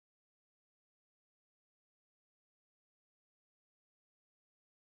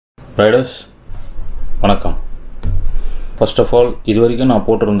Riders வணக்கம். First of all இதுவரைக்கும் நான்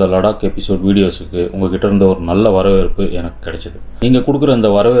போட்டிருந்த லடாக் எபிசோட் வீடியோஸுக்கு உங்ககிட்ட இருந்த ஒரு நல்ல வரவேற்பு எனக்கு கிடைச்சிது. நீங்கள் கொடுக்குற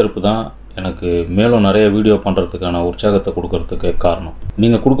இந்த வரவேற்பு தான் எனக்கு மேலும் நிறைய வீடியோ பண்ணுறதுக்கான உற்சாகத்தை கொடுக்கறதுக்கு காரணம்.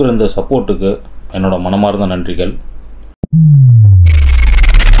 நீங்கள் கொடுக்குற இந்த சப்போர்ட்டுக்கு என்னோட மனமார்ந்த நன்றிகள்.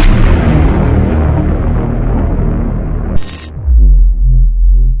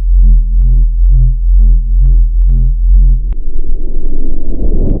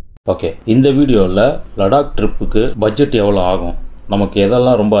 ஓகே, இந்த வீடியோவில் லடாக் ட்ரிப்புக்கு பட்ஜெட் எவ்வளோ ஆகும், நமக்கு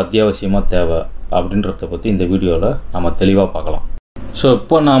எதெல்லாம் ரொம்ப அத்தியாவசியமாக தேவை அப்படின்றத பற்றி இந்த வீடியோவில் நம்ம தெளிவாக பார்க்கலாம். ஸோ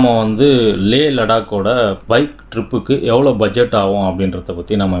இப்போ நாம் லே லடாக்கோட பைக் ட்ரிப்புக்கு எவ்வளோ பட்ஜெட் ஆகும் அப்படின்றத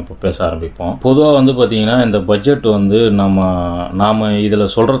பற்றி நம்ம இப்போ பேச ஆரம்பிப்போம். பொதுவாக பார்த்திங்கன்னா இந்த பட்ஜெட் நாம்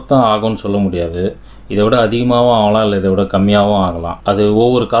இதில் சொல்கிறது தான் ஆகும்னு சொல்ல முடியாது. இதை விட அதிகமாகவும் ஆகலாம், இல்லை இதை விட கம்மியாகவும் ஆகலாம். அது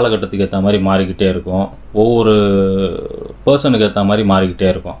ஒவ்வொரு காலகட்டத்துக்கு ஏற்ற மாதிரி மாறிக்கிட்டே இருக்கும், ஒவ்வொரு பர்சனுக்கு ஏற்ற மாதிரி மாறிக்கிட்டே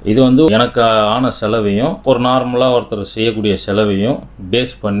இருக்கும். இது எனக்கு ஆன செலவையும் ஒரு நார்மலாக ஒருத்தர் செய்யக்கூடிய செலவையும்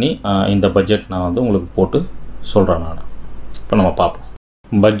பேஸ் பண்ணி இந்த பட்ஜெட் நான் உங்களுக்கு போட்டு சொல்கிறேன். நான் இப்போ நம்ம பார்ப்போம்.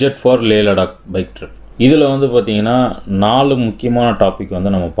 Budget for Leh Ladakh bike trip. இதில் பார்த்திங்கன்னா 4 முக்கியமான டாபிக்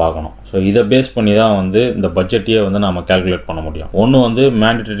நம்ம பார்க்கணும். ஸோ இதை பேஸ் பண்ணி தான் இந்த பட்ஜெட்டையே நம்ம கேல்குலேட் பண்ண முடியும். ஒன்று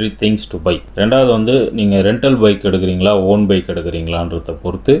மேண்டேட்டரி திங்ஸ் டு பை. ரெண்டாவது நீங்கள் ரெண்டல் பைக் எடுக்கிறீங்களா, ஓன் பைக் எடுக்கிறீங்களான்றதை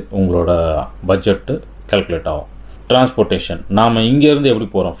பொறுத்து உங்களோட பட்ஜெட்டு கேல்குலேட் ஆகும். டிரான்ஸ்போர்ட்டேஷன், நாம் இங்கேருந்து எப்படி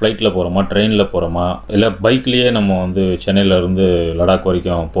போகிறோம், ஃப்ளைட்டில் போகிறோமா, ட்ரெயினில் போகிறோமா, இல்லை பைக்லேயே நம்ம சென்னையிலேருந்து லடாக்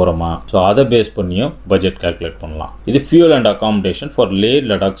வரைக்கும் போகிறோமா, ஸோ அதை பேஸ் பண்ணியும் பட்ஜெட் கேல்குலேட் பண்ணலாம். இது fuel and accommodation for Leh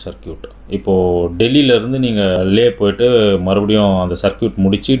Ladakh circuit. இப்போது டெல்லியிலேருந்து நீங்கள் லே போயிட்டு மறுபடியும் அந்த சர்க்கியூட்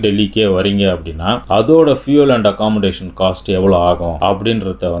முடித்து டெல்லிக்கே வரீங்க அப்படின்னா அதோட ஃபியூல் அண்ட் அகாமடேஷன் காஸ்ட் எவ்வளோ ஆகும்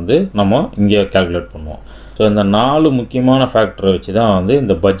அப்படின்றத நம்ம இங்கே கேல்குலேட் பண்ணுவோம். ஸோ இந்த 4 முக்கியமான ஃபேக்டரை வச்சு தான்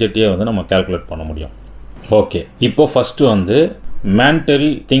இந்த பட்ஜெட்டையே நம்ம கேல்குலேட் பண்ண முடியும். ஓகே, இப்போ ஃபஸ்ட்டு மேண்டரி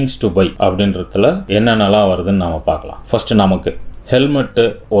திங்ஸ் டு பை அப்படின்றதுல என்னென்னலாம் வருதுன்னு நம்ம பார்க்கலாம். ஃபஸ்ட்டு நமக்கு ஹெல்மெட்டு,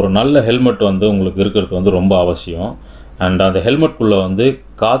 ஒரு நல்ல ஹெல்மெட் உங்களுக்கு இருக்கிறது ரொம்ப அவசியம். அண்ட் அந்த ஹெல்மெட்குள்ளே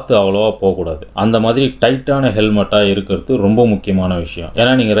காற்று அவ்வளோவா போகக்கூடாது. அந்த மாதிரி டைட்டான ஹெல்மெட்டாக இருக்கிறது ரொம்ப முக்கியமான விஷயம்.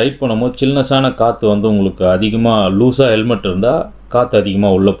 ஏன்னா நீங்கள் ரைட் பண்ணும்போது சில்னஸான காற்று உங்களுக்கு அதிகமாக லூஸாக ஹெல்மெட் இருந்தால் காற்று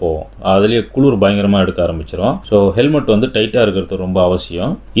அதிகமாக உள்ளே போகும், அதுலேயே குளிர் பயங்கரமாக எடுக்க ஆரம்பிச்சிடும். ஸோ ஹெல்மெட் டைட்டாக இருக்கிறது ரொம்ப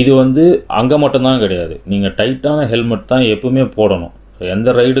அவசியம். இது அங்கே மட்டும்தான் கிடையாது, நீங்கள் டைட்டான ஹெல்மெட் தான் எப்பவுமே போடணும். எந்த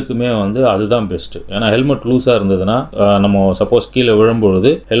ரைடுக்குமே அதுதான் பெஸ்ட்டு. ஏன்னா ஹெல்மெட் லூஸாக இருந்ததுன்னா நம்ம சப்போஸ் கீழே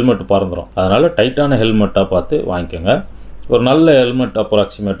விழும்பொழுது ஹெல்மெட் பறந்துடும். அதனால் டைட்டான ஹெல்மெட்டாக பார்த்து வாங்கிக்கோங்க. ஒரு நல்ல ஹெல்மெட்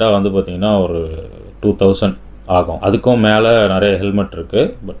அப்ராக்சிமேட்டாக பார்த்திங்கன்னா ஒரு 2000 ஆகும். அதுக்கும் மேலே நிறைய ஹெல்மெட்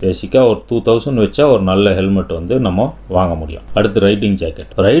இருக்குது. பட் பேசிக்காக ஒரு 2000 வச்சா ஒரு நல்ல ஹெல்மெட் நம்ம வாங்க முடியும். அடுத்து ரைடிங்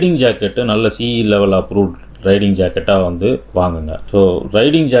ஜாக்கெட். ரைடிங் ஜாக்கெட்டு நல்ல CE லெவல் அப்ரூவ்ட் ரைடிங் ஜாக்கெட்டாக வாங்குங்க. ஸோ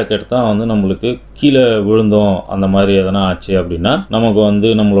ரைடிங் ஜாக்கெட் தான் நம்மளுக்கு கீழே விழுந்தோம் அந்த மாதிரி எதனா ஆச்சு அப்படின்னா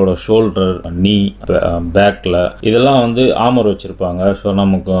நமக்கு நம்மளோட ஷோல்டர், நீ, பேக்கில் இதெல்லாம் ஆமர் வச்சுருப்பாங்க. ஸோ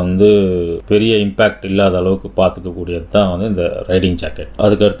நமக்கு பெரிய இம்பேக்ட் இல்லாத அளவுக்கு பார்த்துக்கக்கூடியது தான் இந்த ரைடிங் ஜாக்கெட்.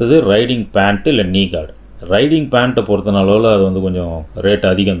 அதுக்கு அடுத்தது ரைடிங் பேண்ட்டு இல்லை நீ கார்டு. ரைடிங் பேண்ட்டை பொறுத்த அளவில் அது கொஞ்சம் ரேட்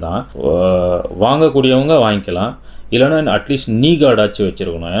அதிகம்தான். வாங்கக்கூடியவங்க வாங்கிக்கலாம், இல்லைனா அட்லீஸ்ட் நீ கார்டாச்சும்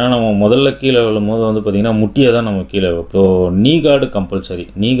வச்சுருக்கணும். ஏன்னா நம்ம முதல்ல கீழே விழும்போது பார்த்திங்கன்னா முட்டியை தான் நம்ம கீழே ஸோ நீ கார்டு கம்பல்சரி.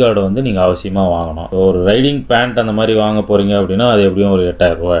 நீ கார்டு நீங்கள் அவசியமாக வாங்கணும். ஒரு ரைடிங் பேண்ட் அந்த மாதிரி வாங்க போகிறீங்க அப்படின்னா அது எப்படியும் ஒரு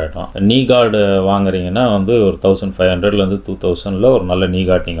 8000 ரூபா ஆகிடும். நீ கார்டு வாங்குறீங்கன்னா ஒரு 1500 2000 ஒரு நல்ல நீ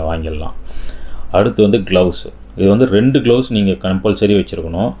கார்டு நீங்கள் வாங்கிடலாம். அடுத்து க்ளவுஸ். இது 2 க்ளவுஸ் நீங்கள் கம்பல்சரி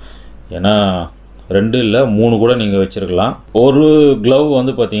வச்சுருக்கணும். ஏன்னா 2 இல்லை 3 கூட நீங்கள் வச்சுருக்கலாம். ஒரு க்ளவ்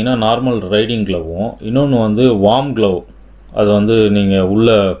பார்த்திங்கன்னா நார்மல் ரைடிங் க்ளவும், இன்னொன்று வார்ம் க்ளவ். அது நீங்கள் உள்ள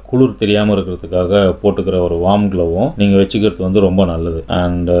குளிர் தெரியாமல் இருக்கிறதுக்காக போட்டுக்கிற ஒரு வார்ம் க்ளவும் நீங்கள் வச்சுக்கிறது ரொம்ப நல்லது.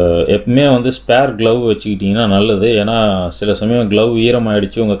 அண்டு எப்பவுமே ஸ்பேர் க்ளவ் வச்சுக்கிட்டிங்கன்னா நல்லது. ஏன்னா சில சமயம் க்ளவ்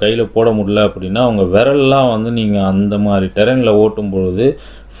ஈரமாகிடுச்சு, உங்கள் கையில் போட முடியல அப்படின்னா உங்கள் விரல்லாம் நீங்கள் அந்த மாதிரி டெரெனில் ஓட்டும் பொழுது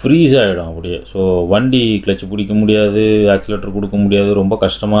ஃப்ரீஸ் ஆகிடும் அப்படியே. ஸோ வண்டி கிளச்சு பிடிக்க முடியாது, ஆக்சிலேட்டர் கொடுக்க முடியாது, ரொம்ப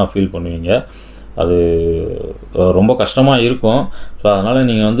கஷ்டமாக ஃபீல் பண்ணுவீங்க. அது ரொம்ப கஷ்டமாக இருக்கும். ஸோ அதனால்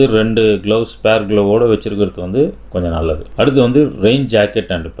நீங்கள் 2 க்ளவுஸ் ஸ்பேர் க்ளவோடு வச்சுருக்கிறது கொஞ்சம் நல்லது. அடுத்து rain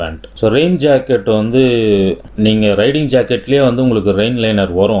jacket and pant. So rain jacket நீங்கள் ரைடிங் ஜாக்கெட்லேயே உங்களுக்கு ரெயின்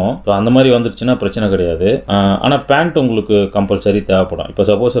லைனர் வரும். ஸோ அந்த மாதிரி வந்துருச்சுன்னா பிரச்சனை கிடையாது. ஆனால் பேண்ட் உங்களுக்கு கம்பல்சரி தேவைப்படும். இப்போ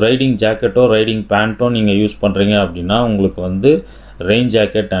சப்போஸ் ரைடிங் ஜாக்கெட்டோ ரைடிங் பேண்ட்டோ நீங்கள் யூஸ் பண்ணுறீங்க அப்படின்னா உங்களுக்கு ரெயின்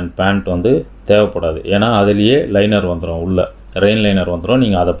ஜாக்கெட் அண்ட் பேண்ட் தேவைப்படாது. ஏன்னா அதுலேயே லைனர் வந்துடும், உள்ள ரெயின் லைனர் வந்துடும்,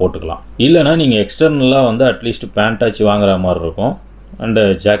 நீங்கள் அதை போட்டுக்கலாம். இல்லைனா நீங்கள் எக்ஸ்டர்னலாக அட்லீஸ்ட் பேண்ட்டாச்சு வாங்குற மாதிரி இருக்கும், அண்டு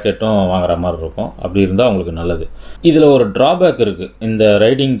ஜாக்கெட்டும் வாங்குற மாதிரி இருக்கும். அப்படி இருந்தால் உங்களுக்கு நல்லது. இதில் ஒரு ட்ராபேக் இருக்குது. இந்த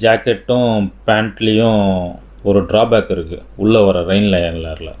ரைடிங் ஜாக்கெட்டும் பேண்ட்லேயும் ஒரு ட்ராபேக் இருக்குது உள்ளே வர ரெயின்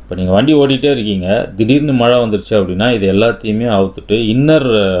லைனரில். இப்போ நீங்கள் வண்டி ஓடிட்டே இருக்கீங்க, திடீர்னு மழை வந்துருச்சு அப்படின்னா இது எல்லாத்தையுமே அவுத்துட்டு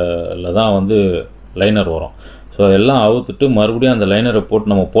இன்னரில் தான் வந்து லைனர் வரும். ஸோ எல்லாம் அவுத்துட்டு மறுபடியும் அந்த லைனரை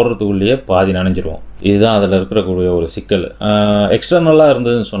போட்டு நம்ம போடுறதுக்குள்ளேயே பாதி நனைஞ்சிருவோம். இதுதான் அதில் இருக்கக்கூடிய ஒரு சிக்கல். எக்ஸ்டர்னலாக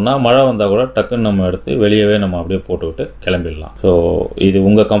இருந்ததுன்னு சொன்னால் மழை வந்தால் கூட டக்குன்னு நம்ம எடுத்து வெளியவே நம்ம அப்படியே போட்டுக்கிட்டு கிளம்பிடலாம். ஸோ இது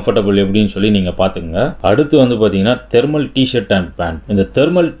உங்கள் கம்ஃபர்டபுள் எப்படின்னு சொல்லி நீங்கள் பார்த்துக்குங்க. அடுத்து வந்து பார்த்தீங்கன்னா தெர்மல் டிஷர்ட் அண்ட் பேண்ட். இந்த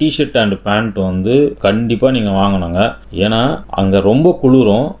தெர்மல் டிஷர்ட் அண்ட் பேண்ட் வந்து கண்டிப்பாக நீங்கள் வாங்கணுங்க. ஏன்னா அங்கே ரொம்ப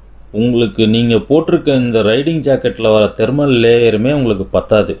குளிரும். உங்களுக்கு நீங்கள் போட்டிருக்க இந்த ரைடிங் ஜாக்கெட்டில் வர தெர்மல் லேயருமே உங்களுக்கு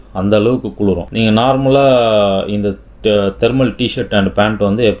பத்தாது, அந்த அளவுக்கு குளிரும். நீங்கள் நார்மலாக இந்த தெர்மல் டிஷர்ட் அண்ட் பேண்ட்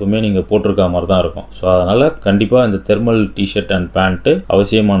வந்து எப்பவுமே நீங்கள் போட்டிருக்க மாதிரி தான் இருக்கும். ஸோ அதனால் கண்டிப்பாக இந்த தெர்மல் டிஷர்ட் அண்ட் பேண்ட்டு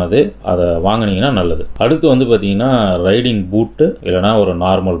அவசியமானது, அதை வாங்கினீங்கன்னா நல்லது. அடுத்து வந்து பார்த்தீங்கன்னா ரைடிங் பூட்டு இல்லைனா ஒரு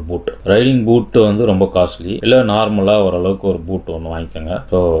நார்மல் பூட்டு. ரைடிங் பூட்டு வந்து ரொம்ப காஸ்ட்லி, இல்லை நார்மலாக ஓரளவுக்கு ஒரு பூட்டு ஒன்று வாங்கிக்கோங்க.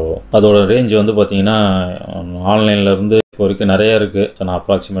 ஸோ அதோட ரேஞ்ச் வந்து பார்த்தீங்கன்னா ஆன்லைனில் இருந்து இப்போ வரைக்கும் நிறையா இருக்குது. ஸோ நான்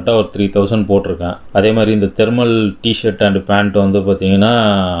அப்ராக்சிமேட்டாக ஒரு 3000 போட்டிருக்கேன். அதே மாதிரி இந்த தெர்மல் டிஷர்ட் அண்ட் பேண்ட் வந்து பார்த்தீங்கன்னா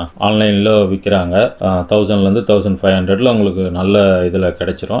ஆன்லைனில் விற்கிறாங்க. 1000லேருந்து 1500 உங்களுக்கு நல்ல இதில்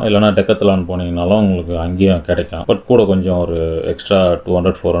கிடைச்சிரும். இல்லைனா டெக்கத்லான் போனீங்கனாலும் உங்களுக்கு அங்கேயும் கிடைக்கும். பட் கூட கொஞ்சம் ஒரு எக்ஸ்ட்ரா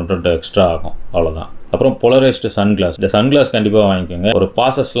 200-400 எக்ஸ்ட்ரா ஆகும், அவ்வளோதான். அப்புறம் போலரைஸ்டு சன்கிளாஸ். இந்த சன்கிளாஸ் கண்டிப்பாக வாங்கிக்கோங்க. ஒரு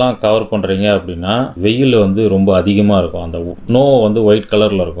பாசஸ்லாம் கவர் பண்ணுறீங்க அப்படின்னா வெயில் வந்து ரொம்ப அதிகமாக இருக்கும். அந்த ஸ்னோ வந்து ஒயிட்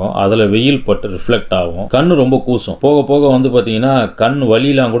கலரில் இருக்கும், அதில் வெயில் பட்டு ரிஃப்ளெக்ட் ஆகும், கண் ரொம்ப கூசும். போக போக வந்து பார்த்தீங்கன்னா கண்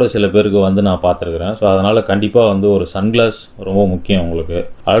வலிலாம் கூட சில பேருக்கு வந்து நான் பார்த்துருக்குறேன். ஸோ அதனால் கண்டிப்பாக வந்து ஒரு சன்கிளாஸ் ரொம்ப முக்கியம் உங்களுக்கு.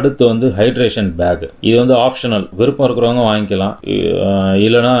 அடுத்து வந்து ஹைட்ரேஷன் பேக். இது வந்து ஆப்ஷனல், விருப்பம் இருக்கிறவங்க வாங்கிக்கலாம்.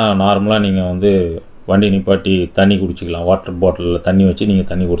 இல்லைனா நார்மலாக நீங்கள் வந்து வண்டி நிப்பாட்டி தண்ணி குடிச்சிக்கலாம். வாட்டர் பாட்டிலில் தண்ணி வச்சு நீங்கள்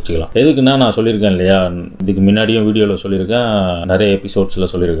தண்ணி குடிச்சிக்கலாம். எதுக்குன்னா நான் சொல்லியிருக்கேன் இல்லையா, இதுக்கு முன்னாடியும் வீடியோவில் சொல்லியிருக்கேன், நிறைய எபிசோட்ஸில்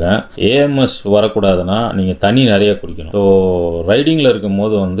சொல்லியிருக்கேன், ஏஎம்எஸ் வரக்கூடாதுன்னா நீங்கள் தண்ணி நிறைய குடிக்கணும். ஸோ ரைடிங்கில் இருக்கும்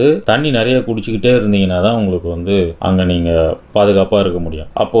போது வந்து தண்ணி நிறைய குடிச்சிக்கிட்டே இருந்தீங்கன்னா தான் உங்களுக்கு வந்து அங்கே நீங்கள் பாதுகாப்பாக இருக்க முடியும்.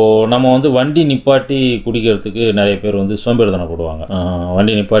 அப்போது நம்ம வந்து வண்டி நிப்பாட்டி குடிக்கிறதுக்கு நிறைய பேர் வந்து சோம்பேறித்தனப்படுவாங்க.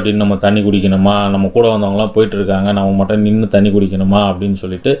 வண்டி நிப்பாட்டி நம்ம தண்ணி குடிக்கணுமா, நம்ம கூட வந்தவங்களாம் போயிட்டு இருக்காங்க, நம்ம மட்டும் நின்று தண்ணி குடிக்கணுமா அப்படின்னு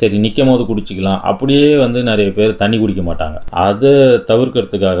சொல்லிட்டு சரி நிற்கும் போது குடிச்சிக்கலாம், அப்படியே வந்து நிறைய பேர் தண்ணி குடிக்க மாட்டாங்க. அதை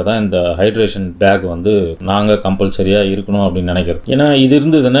தவிர்க்கிறதுக்காக தான் இந்த ஹைட்ரேஷன் பேக் வந்து நாங்கள் கம்பல்சரியாக இருக்கணும் அப்படின்னு நினைக்கிறோம். ஏன்னா இது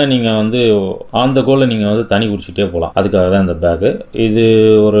இருந்ததுன்னா நீங்கள் வந்து ஆன் த கோல நீங்கள் வந்து தண்ணி குடிச்சிட்டே போகலாம். அதுக்காக தான் இந்த பேக்கு. இது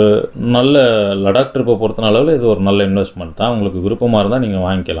ஒரு நல்ல லடாக் ட்ரிப்பை பொறுத்த அளவில் இது ஒரு நல்ல இன்வெஸ்ட்மெண்ட் தான். உங்களுக்கு விருப்பமாக இருந்தால் நீங்கள்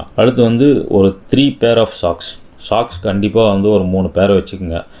வாங்கிக்கலாம். அடுத்து வந்து ஒரு 3 பேர் ஆஃப் சாக்ஸ் கண்டிப்பாக வந்து ஒரு 3 பேரை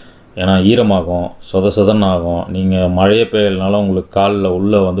வச்சுக்கோங்க. ஏன்னா ஈரமாகும், சொதன்னு ஆகும். நீங்கள் மழையே பெய்யலனாலும் உங்களுக்கு காலில்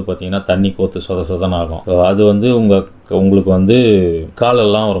உள்ளே வந்து பார்த்தீங்கன்னா தண்ணி கோத்து சொதன்னு ஆகும். அது வந்து உங்களுக்கு வந்து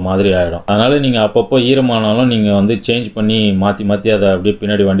காலெல்லாம் ஒரு மாதிரி ஆகிடும். அதனால் நீங்கள் அப்பப்போ ஈரமானாலும் நீங்கள் வந்து சேஞ்ச் பண்ணி மாற்றி அதை அப்படியே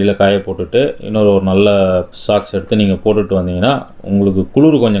பின்னாடி வண்டியில் காய போட்டுட்டு இன்னொரு நல்ல சாக்ஸ் எடுத்து நீங்கள் போட்டுட்டு வந்தீங்கன்னா உங்களுக்கு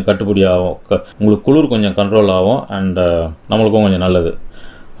குளிர் கொஞ்சம் கட்டுப்படி ஆகும், உங்களுக்கு குளிர் கொஞ்சம் கண்ட்ரோல் ஆகும், அண்ட் நம்மளுக்கும் கொஞ்சம் நல்லது.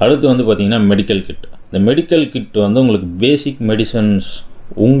 அடுத்து வந்து பார்த்திங்கன்னா மெடிக்கல் கிட். இந்த மெடிக்கல் கிட் வந்து உங்களுக்கு பேசிக் மெடிசன்ஸ்,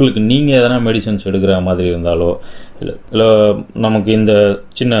 உங்களுக்கு நீங்கள் எதனா மெடிசன்ஸ் எடுக்கிற மாதிரி இருந்தாலோ இல்லை நமக்கு இந்த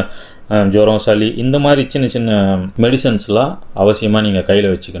சின்ன ஜுரம் சளி இந்த மாதிரி சின்ன மெடிசன்ஸ்லாம் அவசியமாக நீங்கள் கையில்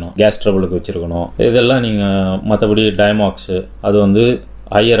வச்சுக்கணும். கேஸ் ட்ரபிளுக்கு வச்சுருக்கணும். இதெல்லாம் நீங்கள் மற்றபடி டைமாக்ஸு அது வந்து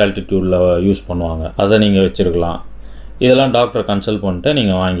ஹையர் ஆல்டிடியூடில் யூஸ் பண்ணுவாங்க, அதை நீங்கள் வச்சுருக்கலாம். இதெல்லாம் டாக்டரை கன்சல்ட் பண்ணிட்டு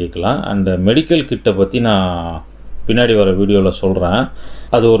நீங்கள் வாங்கிக்கலாம். அந்த மெடிக்கல் கிட்டை பற்றி நான் பின்னாடி வர வீடியோவில் சொல்கிறேன்.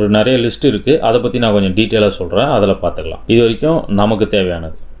 அது ஒரு நிறைய லிஸ்ட் இருக்குது, அதை பற்றி நான் கொஞ்சம் டீட்டெயிலாக சொல்கிறேன், அதில் பார்த்துக்கலாம். இது வரைக்கும் நமக்கு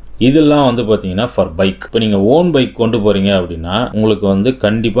தேவையானது. இதெல்லாம் வந்து பார்த்தீங்கன்னா ஃபார் பைக். இப்போ நீங்கள் ஓன் பைக் கொண்டு போகிறீங்க அப்படின்னா உங்களுக்கு வந்து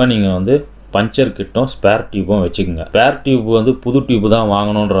கண்டிப்பாக நீங்கள் வந்து பஞ்சர் கிட்டும் ஸ்பேர் டியூப்பும் வச்சுக்கோங்க. ஸ்பேர் டியூப் வந்து புது டியூப் தான்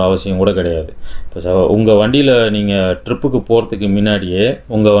வாங்கணுன்ற அவசியம் கூட கிடையாது. இப்போ உங்கள் வண்டியில் நீங்கள் ட்ரிப்புக்கு போகிறதுக்கு முன்னாடியே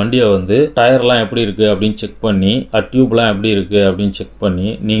உங்கள் வண்டியை வந்து டயர்லாம் எப்படி இருக்குது அப்படின்னு செக் பண்ணி, டியூப்லாம் எப்படி இருக்குது அப்படின்னு செக் பண்ணி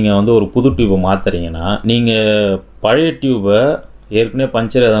நீங்கள் வந்து ஒரு புது டியூப்பை மாற்றுறீங்கன்னா நீங்கள் பழைய டியூப்பை ஏற்கனவே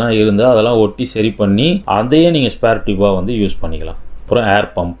பஞ்சர் எதனா இருந்தால் அதெல்லாம் ஒட்டி சரி பண்ணி அதையே நீங்கள் ஸ்பேர் டியூப்பாக வந்து யூஸ் பண்ணிக்கலாம். அப்புறம் ஏர்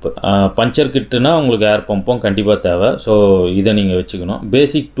பம்ப்பு, பஞ்சர் கிட்டுனா உங்களுக்கு ஏர் பம்பும் கண்டிப்பாக தேவை. ஸோ இதை நீங்கள் வச்சுக்கணும்.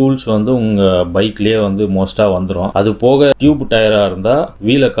 பேசிக் டூல்ஸ் வந்து உங்கள் பைக்லேயே வந்து மோஸ்ட்டாக வந்துடும். அது போக டியூப் டயராக இருந்தால்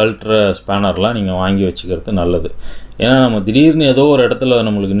வீலை கழட்டுற ஸ்பேனர்லாம் நீங்கள் வாங்கி வச்சுக்கிறது நல்லது. ஏன்னா நம்ம திடீர்னு ஏதோ ஒரு இடத்துல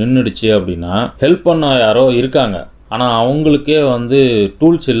நம்மளுக்கு நின்றுடுச்சு அப்படின்னா ஹெல்ப் பண்ண யாரோ இருக்காங்க, ஆனால் அவங்களுக்கே வந்து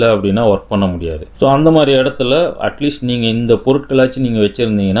டூல்ஸ் இல்லை அப்படின்னா ஒர்க் பண்ண முடியாது. ஸோ அந்த மாதிரி இடத்துல அட்லீஸ்ட் நீங்கள் இந்த பொருட்களாச்சும் நீங்கள்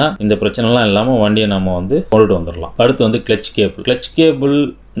வச்சுருந்தீங்கன்னா இந்த பிரச்சனைலாம் இல்லாமல் வண்டியை நம்ம வந்து கொண்டுட்டு வந்துடலாம். அடுத்து வந்து கிளச் கேபிள்,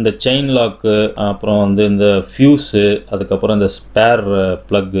 இந்த செயின் லாக்கு, அப்புறம் வந்து இந்த ஃபியூஸு, அதுக்கப்புறம் இந்த ஸ்பேர்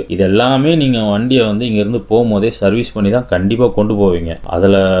ப்ளக், இது எல்லாமே நீங்கள் வண்டியை வந்து இங்கேருந்து போகும்போதே சர்வீஸ் பண்ணி தான் கண்டிப்பாக கொண்டு போவீங்க.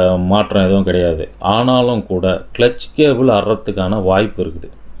 அதில் மாற்றம் எதுவும் கிடையாது. ஆனாலும் கூட கிளச் கேபிள் அறத்துக்கான வாய்ப்பு இருக்குது.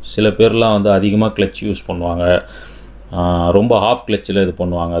 சில பேர்லாம் வந்து அதிகமாக கிளச் யூஸ் பண்ணுவாங்க, ரொம்ப ஹாஃப் கிளச்சில் இது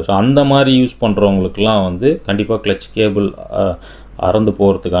பண்ணுவாங்க. ஸோ அந்த மாதிரி யூஸ் பண்ணுறவங்களுக்குலாம் வந்து கண்டிப்பாக கிளச் கேபிள் அறந்து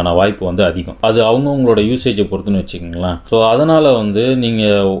போகிறதுக்கான வாய்ப்பு வந்து அதிகம். அது அவங்கவுங்களோட யூசேஜை பொறுத்துன்னு வச்சுக்கிங்களேன். ஸோ அதனால் வந்து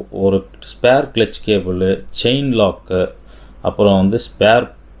நீங்கள் ஒரு spare clutch cable, chain lock, அப்புறம் வந்து ஸ்பேர்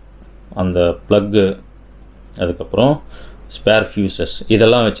அந்த ப்ளக்கு, அதுக்கப்புறம் ஸ்பேர் ஃபியூசஸ்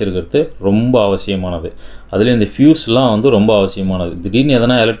இதெல்லாம் வச்சுருக்கிறது ரொம்ப அவசியமானது. அதுலேயும் இந்த ஃபியூஸ்லாம் வந்து ரொம்ப அவசியமானது. திடீர்னு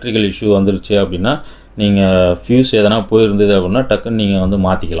எதனா எலக்ட்ரிக்கல் இஷ்யூ வந்துருச்சு அப்படின்னா, நீங்கள் ஃபியூஸ் எதனா போயிருந்தது அப்படின்னா டக்குன்னு நீங்கள் வந்து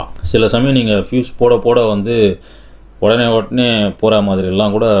மாற்றிக்கலாம். சில சமயம் நீங்கள் ஃபியூஸ் போட போட வந்து உடனே போகிற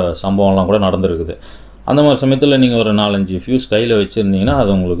மாதிரிலாம் கூட சம்பவம்லாம் கூட நடந்துருக்குது. அந்த மாதிரி சமயத்தில் நீங்கள் ஒரு 4-5 ஃபியூஸ் கையில் வச்சுருந்தீங்கன்னா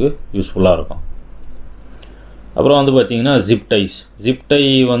அது உங்களுக்கு யூஸ்ஃபுல்லாக இருக்கும். அப்புறம் வந்து பார்த்திங்கன்னா ஜிப் டை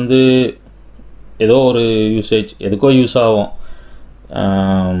வந்து ஏதோ ஒரு யூசேஜ் எதுக்கோ யூஸ் ஆகும்.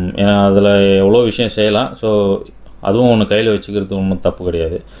 ஏன்னா அதில் எவ்வளோ விஷயம் செய்யலாம். ஸோ அதுவும் ஒன்று கையில் வச்சுக்கிறது ஒன்றும் தப்பு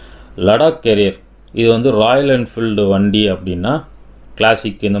கிடையாது. லடாக் கேரியர் இது வந்து ராயல் என்ஃபீல்டு வண்டி அப்படின்னா,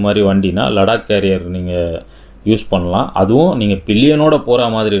 கிளாசிக் இந்த மாதிரி வண்டினா லடாக் கேரியர் நீங்கள் யூஸ் பண்ணலாம். அதுவும் நீங்கள் பில்லியனோட போகிற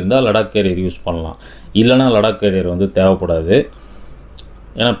மாதிரி இருந்தால் லடாக் கேரியர் யூஸ் பண்ணலாம். இல்லைனா லடாக் கேரியர் வந்து தேவைப்படாது.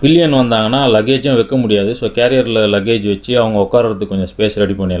 ஏன்னா பில்லியன் வந்தாங்கன்னா லக்கேஜும் வைக்க முடியாது. ஸோ கேரியரில் லக்கேஜ் வச்சு அவங்க உட்காரத்துக்கு கொஞ்சம் ஸ்பேஸ்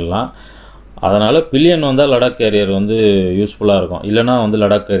ரெடி பண்ணிடலாம். அதனால் பில்லியன் வந்தால் லடாக் கேரியர் வந்து யூஸ்ஃபுல்லாக இருக்கும். இல்லைனா வந்து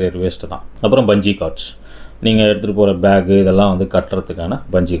லடாக் கேரியர் வேஸ்ட்டு தான். அப்புறம் பஞ்சி கார்ட்ஸ், நீங்கள் எடுத்துகிட்டு போகிற பேகு இதெல்லாம் வந்து கட்டுறதுக்கான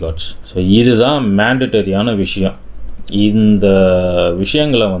பஞ்சி கார்ட்ஸ். ஸோ இதுதான் மேண்டட்டரியான விஷயம். இந்த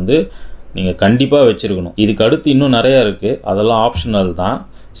விஷயங்களை வந்து நீங்கள் கண்டிப்பாக வச்சுருக்கணும். இதுக்கு அடுத்து இன்னும் நிறையா இருக்குது, அதெல்லாம் ஆப்ஷனல் தான்.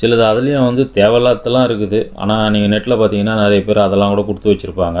 சிலது அதுலேயும் வந்து தேவையில்லாதெல்லாம் இருக்குது. ஆனால் நீங்கள் நெட்டில் பார்த்தீங்கன்னா நிறைய பேர் அதெல்லாம் கூட கொடுத்து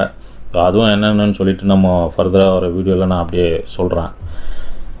வச்சுருப்பாங்க. ஸோ அதுவும் என்னென்னு சொல்லிவிட்டு நம்ம ஃபர்தராக ஒரு வீடியோவில் நான் அப்படியே சொல்கிறேன்.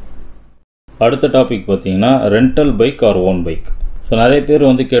 அடுத்த டாபிக் பார்த்தீங்கன்னா rental bike our own bike. So நிறைய பேர்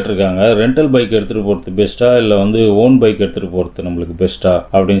வந்து கேட்டிருக்காங்க, ரெண்டல் பைக் எடுத்துகிட்டு போகிறது பெஸ்ட்டாக இல்லை வந்து ஓன் பைக் எடுத்துகிட்டு போகிறது நம்மளுக்கு பெஸ்ட்டா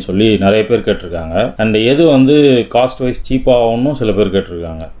அப்படின்னு சொல்லி நிறைய பேர் கேட்டிருக்காங்க. அண்ட் எது வந்து காஸ்ட் வைஸ் சீப்பாகும்னு சில பேர்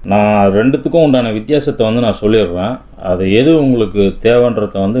கேட்டிருக்காங்க. நான் ரெண்டுத்துக்கும் உண்டான வித்தியாசத்தை வந்து நான் சொல்லிடுறேன். அது எது உங்களுக்கு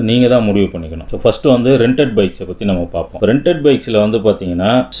தேவைன்றதை வந்து நீங்கள் தான் முடிவு பண்ணிக்கணும். ஸோ ஃபஸ்ட்டு வந்து ரெண்டட் பைக்ஸை பற்றி நம்ம பார்ப்போம். ரெண்டட் பைக்ஸில் வந்து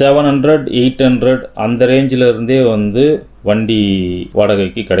பார்த்தீங்கன்னா 700, 800 அந்த ரேஞ்சில் இருந்தே வந்து வண்டி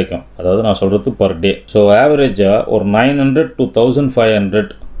வாடகைக்கு கிடைக்கும். அதாவது நான் சொல்கிறது பர் டே. ஸோ ஆவரேஜாக ஒரு 900 to 1500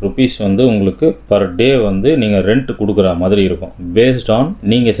 ருபீஸ் வந்து உங்களுக்கு பர் டே வந்து நீங்கள் ரெண்ட் கொடுக்குற மாதிரி இருக்கும். பேஸ்ட் ஆன்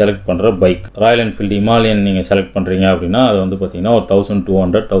நீங்கள் செலக்ட் பண்ணுற பைக். ராயல் என்ஃபீல்டு ஹிமாலயன் நீங்கள் செலக்ட் பண்ணுறீங்க அப்படின்னா அது வந்து பார்த்தீங்கன்னா ஒரு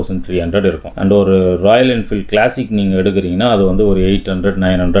 1200, 1300 இருக்கும். அண்ட் ஒரு ராயல் என்ஃபீல்டு கிளாசிக் நீங்கள் எடுக்கிறீங்கன்னா அது வந்து ஒரு 800,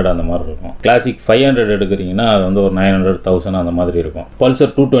 900 அந்த மாதிரி இருக்கும். கிளாசிக் 500 எடுக்கிறீங்கன்னா அது வந்து ஒரு 900, 1000 அந்த மாதிரி இருக்கும்.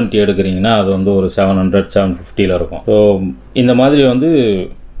 பல்சர் 220 எடுக்கிறீங்கன்னா அது வந்து ஒரு 700, 750 இருக்கும். ஸோ இந்த மாதிரி வந்து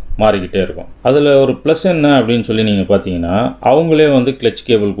மாறிக்கிட்டே இருக்கும். அதில் ஒரு ப்ளஸ் என்ன அப்படின்னு சொல்லி நீங்கள் பார்த்தீங்கன்னா, அவங்களே வந்து கிளச்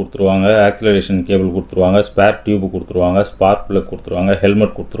கேபிள் கொடுத்துருவாங்க, ஆக்சிலரேஷன் கேபிள் கொடுத்துருவாங்க, ஸ்பேர் டியூப் கொடுத்துருவாங்க, ஸ்பார்க் பிளக் கொடுத்துருவாங்க,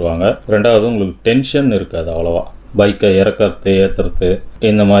 ஹெல்மெட் கொடுத்துருவாங்க. ரெண்டாவது உங்களுக்கு டென்ஷன் இருக்காது அவ்வளோவா. பைக்கை இறக்கிறது ஏற்றுறது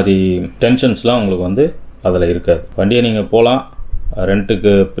இந்த மாதிரி டென்ஷன்ஸ்லாம் உங்களுக்கு வந்து அதில் இருக்காது. வண்டியை நீங்கள் போகலாம்,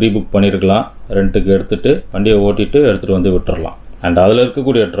 ரெண்ட்டுக்கு ப்ரீ புக் பண்ணியிருக்கலாம், ரெண்ட்டுக்கு எடுத்துகிட்டு வண்டியை ஓட்டிட்டு எடுத்துகிட்டு வந்து விட்டுறலாம். அண்ட் அதில்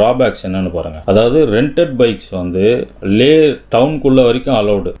இருக்கக்கூடிய ட்ராபேக்ஸ் என்னென்னு பாருங்கள். அதாவது ரெண்டட் பைக்ஸ் வந்து லே டவுனுக்குள்ளே வரைக்கும்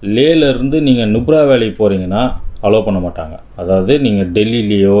அலௌடு. லேலேருந்து நீங்கள் நுப்ரா வேலி போகிறீங்கன்னா அலோவ் பண்ண மாட்டாங்க. அதாவது நீங்கள்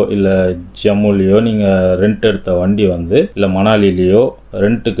டெல்லிலேயோ இல்லை ஜம்முலேயோ நீங்கள் ரெண்ட் எடுத்த வண்டி வந்து, இல்லை மணாலிலேயோ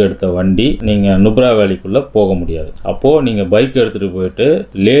ரெண்ட்டுக்கு எடுத்த வண்டி நீங்கள் நுப்ரா வேலிக்குள்ளே போக முடியாது. அப்போது நீங்கள் பைக் எடுத்துகிட்டு போயிட்டு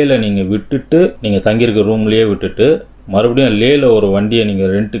லேயில் நீங்கள் விட்டுட்டு, நீங்கள் தங்கியிருக்க ரூம்லேயே விட்டுட்டு மறுபடியும் லேல ஒரு வண்டியை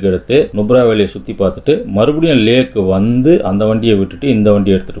நீங்கள் ரெண்ட்டுக்கு எடுத்து நுப்ரா வேலியை சுற்றி பார்த்துட்டு மறுபடியும் லேக்கு வந்து அந்த வண்டியை விட்டுட்டு இந்த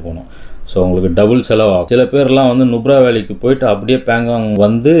வண்டியை எடுத்துகிட்டு போகணும். ஸோ உங்களுக்கு டபுள் செலவாகும். சில பேர்லாம் வந்து நுப்ரா வேலிக்கு போயிட்டு அப்படியே பேங்காங்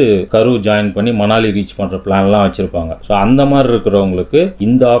வந்து கரு ஜாயின் பண்ணி மணாலி ரீச் பண்ணுற பிளான்லாம் வச்சுருப்பாங்க. ஸோ அந்த மாதிரி இருக்கிறவங்களுக்கு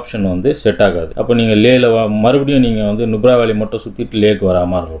இந்த ஆப்ஷன் வந்து செட் ஆகாது. அப்போ நீங்கள் லேல மறுபடியும் நீங்கள் வந்து நுப்ரா வேலி மட்டும் சுற்றிட்டு லேக் வரா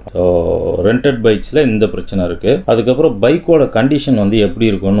மாதிரி இருக்கும். ஸோ ரெண்டட் பைக்ஸில் இந்த பிரச்சனை இருக்குது. அதுக்கப்புறம் பைக்கோட கண்டிஷன் வந்து எப்படி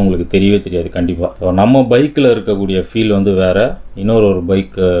இருக்கும்னு உங்களுக்கு தெரியவே தெரியாது கண்டிப்பாக. ஸோ நம்ம பைக்கில் இருக்கக்கூடிய ஃபீல் வந்து வேறு, இன்னொரு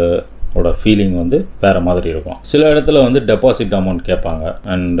பைக்கு ஃபீலிங் வந்து வேறு மாதிரி இருக்கும். சில இடத்துல வந்து டெபாசிட் அமௌண்ட் கேட்பாங்க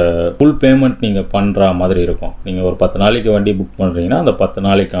அண்ட் ஃபுல் பேமெண்ட் நீங்கள் பண்ணுற மாதிரி இருக்கும். நீங்கள் ஒரு 10 நாளைக்கு வண்டி புக் பண்ணுறீங்கன்னா அந்த 10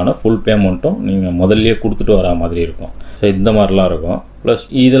 நாளைக்கான ஃபுல் பேமெண்ட்டும் நீங்கள் முதல்லையே கொடுத்துட்டு வரா மாதிரி இருக்கும். ஸோ இந்த மாதிரிலாம் இருக்கும். ப்ளஸ்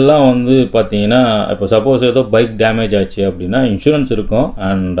இதெல்லாம் வந்து பார்த்தீங்கன்னா, இப்போ சப்போஸ் ஏதோ பைக் டேமேஜ் ஆச்சு அப்படின்னா இன்சூரன்ஸ் இருக்கும்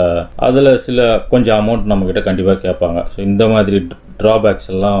அண்ட் அதில் சில கொஞ்சம் அமௌண்ட் நம்மக்கிட்ட கண்டிப்பாக கேட்பாங்க. ஸோ இந்த மாதிரி ட்ராபேக்ஸ்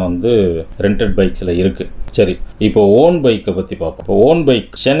எல்லாம் வந்து ரெண்டட் பைக்ஸில் இருக்குது. சரி, இப்போ ஓன் பைக்கை பற்றி பார்ப்போம். இப்போ ஓன்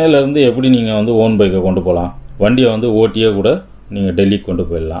பைக் சென்னையிலேருந்து எப்படி நீங்கள் வந்து ஓன் பைக்கை கொண்டு போகலாம். வண்டியை வந்து ஓட்டியே கூட நீங்கள் டெல்லிக்கு கொண்டு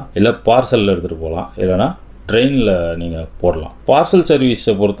போயிடலாம், இல்லை பார்சலில் எடுத்துகிட்டு போகலாம், இல்லைனா ட்ரெயினில் நீங்கள் போடலாம். பார்சல்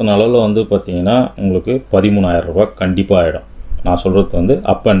சர்வீஸை பொறுத்த அளவில் வந்து பார்த்தீங்கன்னா உங்களுக்கு 13,000 ரூபா கண்டிப்பாக ஆகிடும். நான் சொல்கிறது வந்து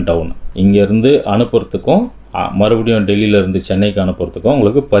அப் அண்ட் டவுன். இங்கேருந்து அனுப்புறதுக்கும் மறுபடியும் டெல்லியிலேருந்து சென்னைக்கு அனுப்புறதுக்கும்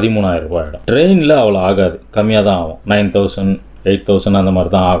உங்களுக்கு 13,000 ரூபாய் ஆகிடும். ட்ரெயினில் அவ்வளோ ஆகாது, கம்மியாக தான் ஆகும். 9,000 8,000 அந்த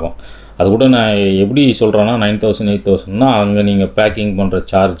மாதிரி தான் ஆகும். அது கூட நான் எப்படி சொல்கிறேன்னா 9,000 8,000னா அங்கே நீங்கள் பேக்கிங் பண்ணுற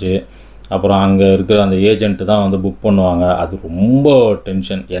சார்ஜு, அப்புறம் அங்கே இருக்கிற அந்த ஏஜென்ட்டு தான் வந்து புக் பண்ணுவாங்க. அது ரொம்ப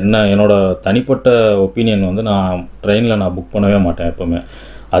டென்ஷன். என்னோடய தனிப்பட்ட ஒப்பீனியன் வந்து நான் ட்ரெயினில் நான் புக் பண்ணவே மாட்டேன் எப்போவுமே.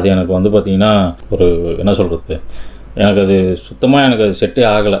 அது எனக்கு வந்து பார்த்திங்கன்னா ஒரு என்ன சொல்கிறது, எனக்கு அது சுத்தமாக எனக்கு அது செட்டே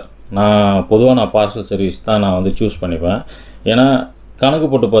ஆகலை. நான் பொதுவாக பார்சல் சர்வீஸ் தான் நான் வந்து சூஸ் பண்ணிப்பேன். ஏன்னா கணக்கு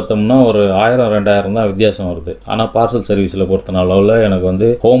போட்டு பார்த்தோம்னா ஒரு 1000-2000 தான் வித்தியாசம் வருது. ஆனால் பார்சல் சர்வீஸில் பொறுத்த நாளில் எனக்கு வந்து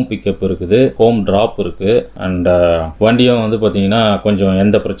ஹோம் பிக்கப் இருக்குது, ஹோம் ட்ராப் இருக்குது, அண்ட் வண்டியும் வந்து பார்த்திங்கன்னா கொஞ்சம்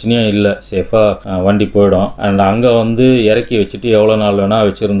எந்த பிரச்சனையும் இல்லை, சேஃபாக வண்டி போயிடும். அண்ட் அங்கே வந்து இறக்கி வச்சுட்டு எவ்வளோ நாள் வேணால்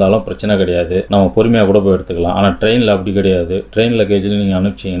வச்சுருந்தாலும் பிரச்சனை கிடையாது, நம்ம பொறுமையாக கூட போய் எடுத்துக்கலாம். ஆனால் ட்ரெயினில் அப்படி கிடையாது. ட்ரெயின் லக்கேஜில் நீங்கள்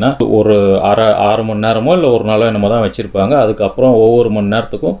அனுப்பிச்சிங்கன்னா ஒரு 6 மணி நேரமோ இல்லை ஒரு நாளோ என்னமோ தான் வச்சுருப்பாங்க. அதுக்கப்புறம் ஒவ்வொரு மணி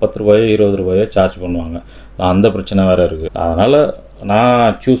நேரத்துக்கும் 10 ரூபாயோ 20 ரூபாயோ சார்ஜ் பண்ணுவாங்க. அந்த பிரச்சனை வேறு இருக்குது. அதனால்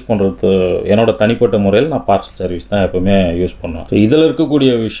நான் சூஸ் பண்ணுறது என்னோடய தனிப்பட்ட முறையில் நான் பார்சல் சர்வீஸ் தான் எப்போவுமே யூஸ் பண்ணுவேன். ஸோ இதில்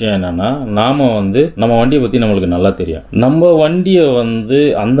இருக்கக்கூடிய விஷயம் என்னென்னா, நாம் வந்து நம்ம வண்டியை பற்றி நம்மளுக்கு நல்லா தெரியும். நம்ம வண்டியை வந்து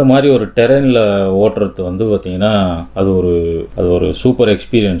அந்த மாதிரி ஒரு டெரெயினில் ஓட்டுறது வந்து பார்த்திங்கன்னா அது ஒரு சூப்பர்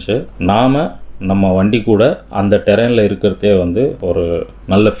எக்ஸ்பீரியன்ஸு. நாம் நம்ம வண்டி கூட அந்த டெரெயினில் இருக்கிறதே வந்து ஒரு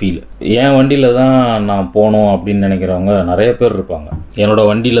நல்ல ஃபீல். என் வண்டியில் தான் நான் போகணும் அப்படின்னு நினைக்கிறவங்க நிறைய பேர் இருப்பாங்க. என்னோடய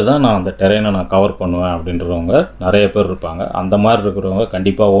வண்டியில் தான் நான் அந்த டெரெயினை நான் கவர் பண்ணுவேன் அப்படின்றவங்க நிறைய பேர் இருப்பாங்க. அந்த மாதிரி இருக்கிறவங்க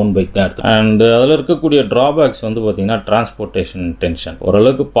கண்டிப்பாக ஓன் பைக் தான் எடுத்து. அண்ட் அதில் இருக்கக்கூடிய ட்ராபேக்ஸ் வந்து பார்த்திங்கன்னா டிரான்ஸ்போர்ட்டேஷன் டென்ஷன்.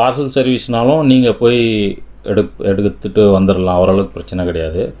 ஓரளவுக்கு பார்சல் சர்வீஸ்னாலும் நீங்கள் போய் எடுத்துட்டு வந்துடலாம், ஓரளவுக்கு பிரச்சனை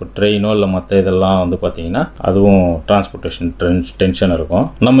கிடையாது. இப்போ ட்ரெயினோ இல்லை மற்ற இதெல்லாம் வந்து பார்த்தீங்கன்னா அதுவும் டிரான்ஸ்போர்ட்டேஷன் டென்ஷன் இருக்கும்.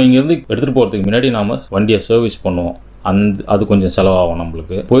 நம்ம இங்கேருந்து எடுத்துகிட்டு போகிறதுக்கு முன்னாடி நாம் வண்டியை சர்வீஸ் பண்ணுவோம், அது கொஞ்சம் செலவாகும்.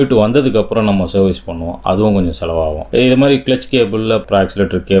 நம்மளுக்கு போயிட்டு வந்ததுக்கப்புறம் நம்ம சர்வீஸ் பண்ணுவோம், அதுவும் கொஞ்சம் செலவாகும். இது மாதிரி கிளச் கேபிள், அப்புறம்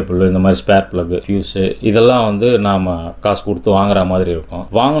ஆக்சிலேட்டர் கேபிள், இந்த மாதிரி ஸ்பேர் பிளக், ஃபியூஸு, இதெல்லாம் வந்து நாம் காசு கொடுத்து வாங்குற மாதிரி இருக்கும்.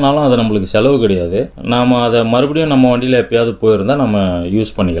 வாங்கினாலும் அது நம்மளுக்கு செலவு கிடையாது. நாம் அதை மறுபடியும் நம்ம வண்டியில் எப்போயாவது போயிருந்தால் நம்ம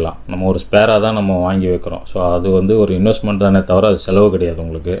யூஸ் பண்ணிக்கலாம். நம்ம ஒரு ஸ்பேராக தான் நம்ம வாங்கி வைக்கிறோம். ஸோ அது வந்து ஒரு இன்வெஸ்ட்மெண்ட் தானே தவிர அது செலவு கிடையாது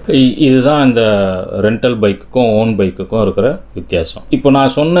உங்களுக்கு. இதுதான் இந்த ரெண்டல் பைக்குக்கும் ஓன் பைக்குக்கும் இருக்கிற வித்தியாசம். இப்போ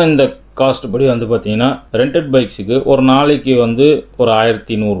நான் சொன்ன இந்த காஸ்ட் படி வந்து பார்த்தீங்கன்னா ரெண்டட் பைக்ஸுக்கு ஒரு நாளைக்கு வந்து ஒரு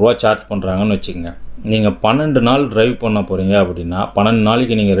 1,100 ரூபா சார்ஜ் பண்ணுறாங்கன்னு வச்சுக்கோங்க. நீங்கள் 12 நாள் ட்ரைவ் பண்ண போகிறீங்க அப்படின்னா 12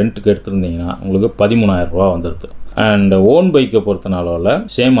 நாளைக்கு நீங்கள் ரெண்ட்டுக்கு எடுத்துருந்தீங்கன்னா உங்களுக்கு 13,000 ரூபா வந்துடுது. அண்ட் ஓன் பைக்கை பொறுத்த நாளில்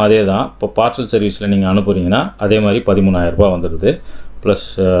சேம் அதே தான். இப்போ பார்சல் சர்வீஸில் நீங்கள் அனுப்புகிறீங்கன்னா அதே மாதிரி 13,000 ரூபா வந்துடுது. ப்ளஸ்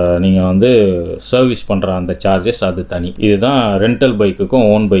நீங்கள் வந்து சர்வீஸ் பண்ணுற அந்த சார்ஜஸ் அது தனி. இதுதான் ரெண்டல் பைக்குக்கும்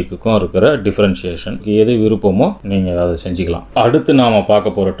ஓன் பைக்குக்கும் இருக்கிற டிஃப்ரென்ஷியேஷன். எது விருப்பமோ நீங்கள் அதை செஞ்சுக்கலாம். அடுத்து நாம்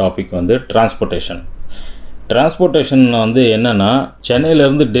பார்க்க போகிற டாபிக் வந்து டிரான்ஸ்போர்ட்டேஷன். டிரான்ஸ்போர்ட்டேஷன் வந்து என்னென்னா,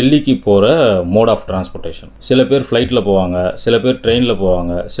 சென்னையிலேருந்து டெல்லிக்கு போகிற மோட் ஆஃப் டிரான்ஸ்போர்ட்டேஷன். சில பேர் ஃப்ளைட்டில் போவாங்க, சில பேர் ட்ரெயினில்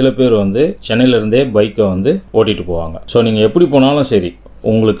போவாங்க, சில பேர் வந்து சென்னையிலேருந்தே பைக்கை வந்து ஓட்டிகிட்டு போவாங்க. ஸோ நீங்கள் எப்படி போனாலும் சரி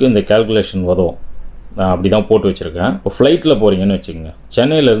உங்களுக்கு இந்த கேல்குலேஷன் உதவும். நான் அப்படி தான் போட்டு வச்சுருக்கேன். இப்போ ஃப்ளைட்டில் போகிறீங்கன்னு வச்சுக்கோங்க,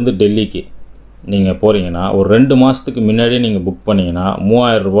 சென்னையிலேருந்து டெல்லிக்கு நீங்கள் போகிறீங்கன்னா ஒரு 2 மாதத்துக்கு முன்னாடியே நீங்கள் புக் பண்ணிங்கன்னா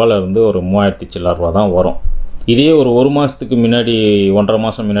 3,000 ரூபாயிலேருந்து ஒரு 3,000 சில்லற ரூபா தான் வரும். இதே ஒரு மாதத்துக்கு முன்னாடி 1.5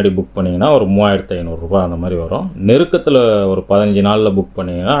 மாதம் முன்னாடி புக் பண்ணிங்கன்னா ஒரு 3,500 ரூபா அந்த மாதிரி வரும். நெருக்கத்தில் ஒரு 15 நாளில் புக்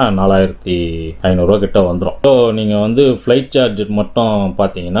பண்ணிங்கன்னா 4,500 ரூபா கிட்ட வந்துடும். ஸோ நீங்கள் வந்து ஃப்ளைட் சார்ஜ் மட்டும்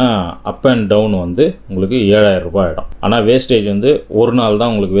பார்த்தீங்கன்னா அப் அண்ட் டவுன் வந்து உங்களுக்கு 7,000 ரூபாய் ஆகிடும். ஆனால் வேஸ்டேஜ் வந்து ஒரு நாள்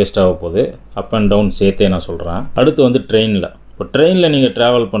தான் உங்களுக்கு வேஸ்ட் ஆக போகுது, அப் அண்ட் டவுன் சேர்த்தே நான் சொல்கிறேன். அடுத்து வந்து ட்ரெயினில். இப்போ ட்ரெயினில் நீங்கள்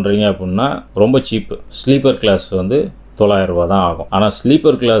ட்ராவல் பண்ணுறீங்க அப்படின்னா ரொம்ப சீப்பு. ஸ்லீப்பர் கிளாஸ் வந்து 9,000 ரூபா தான் ஆகும். ஆனால்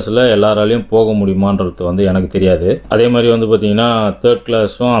ஸ்லீப்பர் கிளாஸில் எல்லாராலையும் போக முடியுமான்றது வந்து எனக்கு தெரியாது. அதே மாதிரி வந்து பார்த்தீங்கன்னா தேர்ட்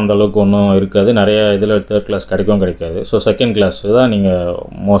கிளாஸும் அந்தளவுக்கு ஒன்றும் இருக்காது. நிறைய இதில் தேர்ட் கிளாஸ் கிடைக்காது. ஸோ செகண்ட் கிளாஸ் தான் நீங்கள்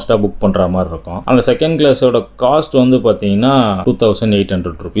மோஸ்ட்டாக புக் பண்ணுற மாதிரி இருக்கும். அந்த செகண்ட் கிளாஸோட காஸ்ட் வந்து பார்த்தீங்கன்னா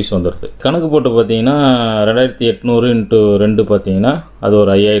 2,800 ருபீஸ் வந்துடுது. கணக்கு போட்டு பார்த்தீங்கன்னா 2,800 × 2 பார்த்தீங்கன்னா அது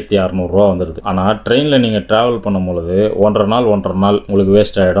ஒரு 5,600 ரூபா வந்துடுது. ஆனால் ட்ரெயினில் நீங்கள் ட்ராவல் பண்ணும்பொழுது 1.5 நாள் உங்களுக்கு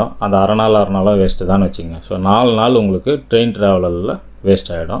வேஸ்ட் ஆகிடும். அந்த அரை நாளாக வேஸ்ட்டு தான் வச்சுங்க. ஸோ 4 நாள் உங்களுக்கு ட்ரெயின் ட்ராவலில் வேஸ்ட்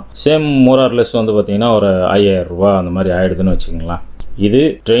ஆகிடும். சேம் மோரார்லெஸ் வந்து பார்த்தீங்கன்னா ஒரு 5,000 ரூபா அந்த மாதிரி ஆகிடுதுன்னு வச்சுங்களேன். இது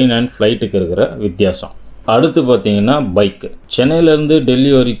ட்ரெயின் அண்ட் ஃப்ளைட்டுக்கு இருக்கிற வித்தியாசம். அடுத்து பார்த்தீங்கன்னா பைக்கு. சென்னையிலேருந்து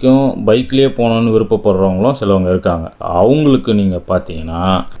டெல்லி வரைக்கும் பைக்லேயே போகணுன்னு விருப்பப்படுறவங்களும் சிலவங்க இருக்காங்க. அவங்களுக்கு நீங்கள் பார்த்தீங்கன்னா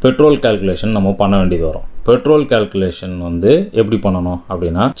பெட்ரோல் கால்குலேஷன் நம்ம பண்ண வேண்டியது வரும். பெட்ரோல் கால்குலேஷன் வந்து எப்படி பண்ணணும்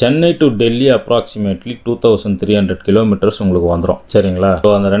அப்படின்னா, Chennai to Delhi approximately 2,300 kilometres உங்களுக்கு வந்துடும். சரிங்களா?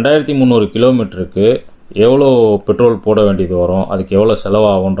 ஸோ அந்த 2,300 கிலோமீட்டருக்கு எவ்வளோ பெட்ரோல் போட வேண்டியது வரும், அதுக்கு எவ்வளோ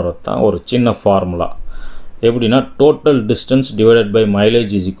செலவாகுன்றது தான் ஒரு சின்ன ஃபார்முலா. எப்படின்னா, total distance divided by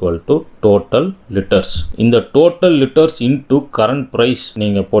mileage is equal to total litres. இந்த total litres into current price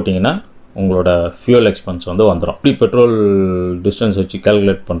நீங்கள் போட்டிங்கன்னா உங்களோட ஃபியூல் எக்ஸ்பென்ஸ் வந்து வந்துடும். இப்படி பெட்ரோல் டிஸ்டன்ஸ் வச்சு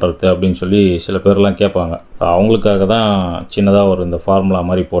கால்குலேட் பண்ணுறது அப்படின்னு சொல்லி சில பேர்லாம் கேட்பாங்க. அவங்களுக்காக தான் சின்னதாக ஒரு இந்த ஃபார்முலா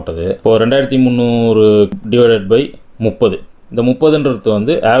மாதிரி போட்டது. இப்போது 2300 டிவைடட் பை 30. இந்த 30ன்றது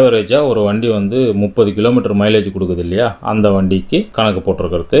வந்து ஆவரேஜாக ஒரு வண்டி வந்து 30 கிலோமீட்டர் மைலேஜ் கொடுக்குது இல்லையா, அந்த வண்டிக்கு கணக்கு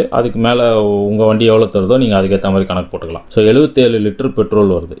போட்டிருக்கிறது. அதுக்கு மேலே உங்கள் வண்டி எவ்வளோ தருதோ நீங்கள் அதுக்கேற்ற மாதிரி கணக்கு போட்டுக்கலாம். ஸோ 77 லிட்டர்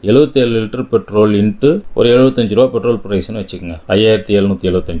பெட்ரோல் வருது. 77 லிட்டர் பெட்ரோல் இன்ட்டு ஒரு 75 ரூபா பெட்ரோல் ப்ரைஸ்னு வச்சுக்கோங்க.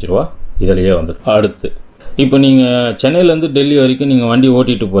 5775 ரூபா இதிலேயே வந்துடும். அடுத்து இப்போ நீங்கள் சென்னையிலேருந்து டெல்லி வரைக்கும் நீங்கள் வண்டி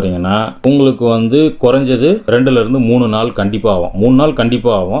ஓட்டிகிட்டு போகிறீங்கன்னா உங்களுக்கு வந்து குறைஞ்சது 2லேருந்து 3 நாள் கண்டிப்பாக ஆகும். 3 நாள்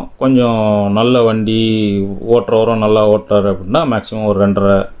கண்டிப்பாக ஆகும். கொஞ்சம் நல்ல வண்டி ஓட்டுறவரும் நல்லா ஓட்டுறாரு அப்படின்னா மேக்ஸிமம் ஒரு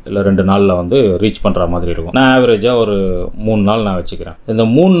 2.5 இல்லை 2 நாளில் வந்து ரீச் பண்ணுற மாதிரி இருக்கும். நான் ஆவரேஜாக ஒரு 3 நாள் நான் வச்சுக்கிறேன். இந்த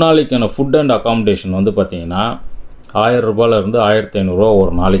 3 நாளைக்கான ஃபுட் அண்ட் அகாமடேஷன் வந்து பார்த்தீங்கன்னா 1000 ரூபாயிலேருந்து 1500 ரூபா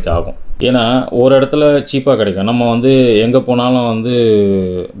ஒரு நாளைக்கு ஆகும். ஏன்னா ஒரு இடத்துல சீப்பாக கிடைக்கும். நம்ம வந்து எங்கே போனாலும் வந்து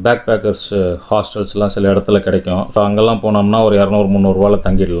பேக் பேக்கர்ஸ் ஹாஸ்டல்ஸ்லாம் சில இடத்துல கிடைக்கும். ஸோ அங்கெல்லாம் போனோம்னா ஒரு 200-300 ரூபாயில்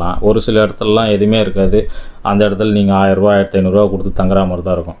தங்கிடலாம். ஒரு சில இடத்துலலாம் எதுவுமே இருக்காது. அந்த இடத்துல நீங்கள் 1000 ரூபா 1500 ரூபா கொடுத்து தங்குற மாதிரி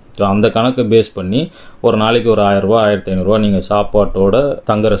தான் இருக்கும். ஸோ அந்த கணக்கு பேஸ் பண்ணி ஒரு நாளைக்கு ஒரு 1000 ரூபா 1500 ரூபா நீங்கள் சாப்பாட்டோட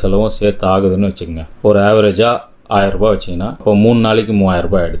தங்குற செலவும் சேர்த்து ஆகுதுன்னு வச்சுக்கோங்க. ஒரு ஆவரேஜாக 1000 ரூபா வச்சிங்கன்னா இப்போ 3 நாளைக்கு 3000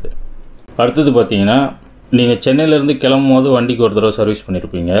 ரூபாய் ஆகிடுது. அடுத்தது பார்த்தீங்கன்னா நீங்கள் சென்னையிலேருந்து கிளம்பும் போது வண்டிக்கு ஒரு தடவை சர்வீஸ்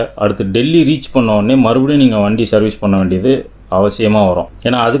பண்ணியிருப்பீங்க. அடுத்து டெல்லி ரீச் பண்ண உடனே மறுபடியும் நீங்கள் வண்டி சர்வீஸ் பண்ண வேண்டியது அவசியமாக வரும்.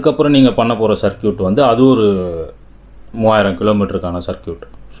 ஏன்னா அதுக்கப்புறம் நீங்கள் பண்ண போகிற சர்க்கியூட் வந்து அது ஒரு 3000 கிலோமீட்டருக்கான சர்க்கியூட்.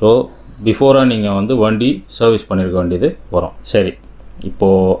 ஸோ பிஃபோராக நீங்கள் வந்து வண்டி சர்வீஸ் பண்ணியிருக்க வேண்டியது வரும். சரி,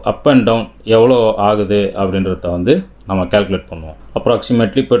 இப்போது அப் அண்ட் டவுன் எவ்வளோ ஆகுது அப்படின்றத வந்து நம்ம கால்குலேட் பண்ணுவோம்.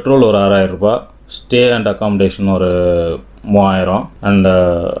 அப்ராக்சிமேட்லி பெட்ரோல் ஒரு 6000 ரூபா, ஸ்டே அண்ட் அகாமடேஷன் ஒரு 3000, அண்ட்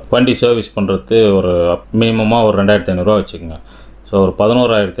வண்டி சர்வீஸ் பண்ணுறது ஒரு மினிமமாக ஒரு 2500 ரூபா வச்சுக்கோங்க. ஸோ ஒரு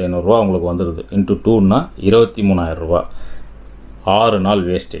 11500 ரூபா உங்களுக்கு வந்துடுது. இன்ட்டு 2னா 23000 ரூபா. 6 நாள்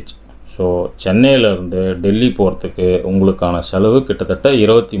வேஸ்டேஜ். ஸோ சென்னையிலேருந்து டெல்லி போகிறதுக்கு உங்களுக்கான செலவு கிட்டத்தட்ட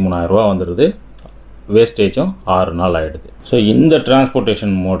 23000 ரூபா வந்துடுது. வேஸ்டேஜும் 6 நாள் ஆகிடுது. ஸோ இந்த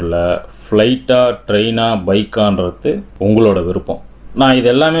டிரான்ஸ்போர்ட்டேஷன் மோடில் ஃப்ளைட்டாக ட்ரெயினாக பைக்கான்றது உங்களோட விருப்பம். நான் இது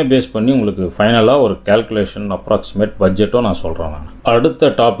எல்லாமே பேஸ் பண்ணி உங்களுக்கு ஃபைனலாக ஒரு கால்குலேஷன் அப்ராக்சிமேட் பட்ஜெட்டும் நான் சொல்கிறேன். நான் அடுத்த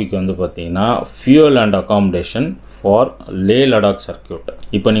டாபிக் வந்து பார்த்தீங்கன்னா fuel and accommodation for Leh Ladakh circuit.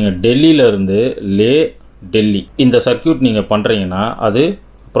 இப்போ நீங்கள் டெல்லியிலேருந்து டெல்லி இந்த சர்க்கியூட் நீங்கள் பண்ணுறீங்கன்னா அது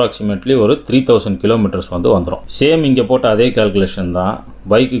அப்ராக்சிமேட்லி ஒரு 3000 கிலோமீட்டர்ஸ் வந்து வந்துடும். சேம் இங்கே போட்ட அதே கால்குலேஷன் தான்.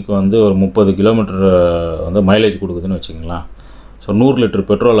 பைக்குக்கு வந்து ஒரு 30 கிலோமீட்டர் வந்து மைலேஜ் கொடுக்குதுன்னு வச்சுக்கலாம். ஸோ 100 லிட்டர்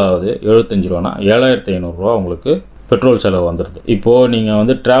பெட்ரோல் ஆகுது 75 ரூபானா 7500 ரூபா உங்களுக்கு பெட்ரோல் செலவு வந்துடுது. இப்போது நீங்கள்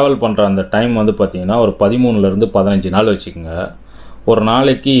வந்து ட்ராவல் பண்ணுற அந்த டைம் வந்து பார்த்தீங்கன்னா ஒரு 13லேருந்து 15 நாள் வச்சுக்கோங்க. ஒரு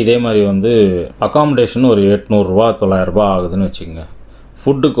நாளைக்கு இதே மாதிரி வந்து அகாமடேஷன் ஒரு 800 ரூபா 900 ரூபா ஆகுதுன்னு வச்சுக்கோங்க.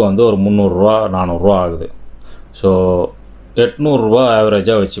 ஃபுட்டுக்கு வந்து ஒரு 300 ரூபா 400 ரூபா ஆகுது. ஸோ 800 ரூபா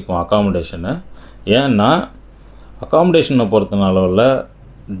ஆவரேஜாக வச்சுப்போம் அகாமடேஷனை. ஏன்னா அகாமடேஷனை பொறுத்தனால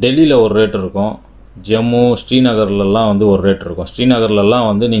டெல்லியில் ஒரு ரேட் இருக்கும், ஜம்மு ஸ்ரீநகர்லலாம் வந்து ஒரு ரேட் இருக்கும். ஸ்ரீநகர்லலாம்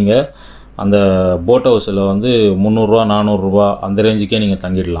வந்து நீங்கள் அந்த போட் ஹவுஸில் வந்து 300 ரூபா 400 ரூபா அந்த ரேஞ்சுக்கே நீங்கள்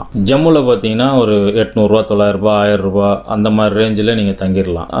தங்கிடலாம். ஜம்முவில் பார்த்தீங்கன்னா ஒரு 800 ரூபா 900 ரூபா 1000 ரூபா அந்த மாதிரி ரேஞ்சில் நீங்கள்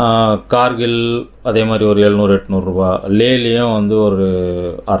தங்கிடலாம். கார்கில் அதே மாதிரி ஒரு 700-800 ரூபா. லேலையும் வந்து ஒரு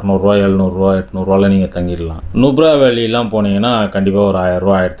 600 ரூபா 700 ரூபா 800 ரூபாயில் நீங்கள் தங்கிடலாம். நுப்ரா வேலியெலாம் போனீங்கன்னா கண்டிப்பாக ஒரு 1000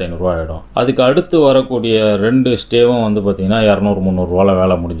 ரூபா 1500 ரூபா ஆகிடும். அதுக்கு அடுத்து வரக்கூடிய 2 ஸ்டேவும் வந்து பார்த்தீங்கன்னா 200-300 ரூபாவில்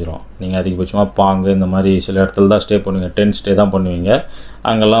வேலை முடிஞ்சிடும். நீங்கள் அதிகபட்சமாக பாங்கு இந்த மாதிரி சில இடத்துல தான் ஸ்டே பண்ணுவீங்க, 10 ஸ்டே தான் பண்ணுவீங்க.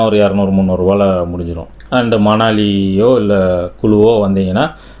 அங்கெல்லாம் ஒரு 200-300 ரூபாயில் முடிஞ்சிடும். அண்டு மணாலியோ இல்லை குழுவோ வந்தீங்கன்னா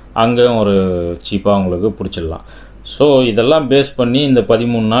அங்கேயும் ஒரு சீப்பாக உங்களுக்கு பிடிச்சிடலாம். ஸோ இதெல்லாம் பேஸ் பண்ணி இந்த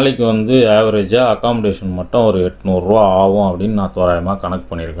 13 நாளைக்கு வந்து ஆவரேஜாக அகாமடேஷன் மட்டும் ஒரு 800 ரூபா ஆகும் அப்படின்னு நான் தோராயமாக கணக்கு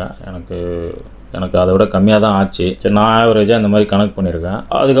பண்ணியிருக்கேன். எனக்கு அதை விட கம்மியாக தான் ஆச்சு. சரி, நான் ஆவரேஜாக இந்த மாதிரி கணக்கு பண்ணியிருக்கேன்.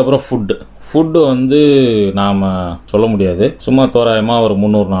 அதுக்கப்புறம் ஃபுட்டு வந்து நாம் சொல்ல முடியாது. சும்மா தோராயமாக ஒரு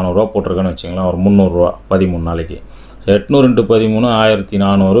 300-400 ரூபா போட்டிருக்கேன்னு வச்சுங்களேன். ஒரு 300 ரூபா 13 நாளைக்கு. 800 × 13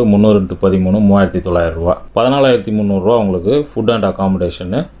 1400, 300 × 13 3900 ரூபா. 14300 ரூபா உங்களுக்கு ஃபுட் அண்ட்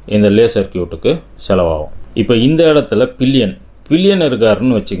அகாமடேஷனு இந்த லே சர்க்கியூட்டுக்கு செலவாகும். இப்போ இந்த இடத்துல பில்லியன்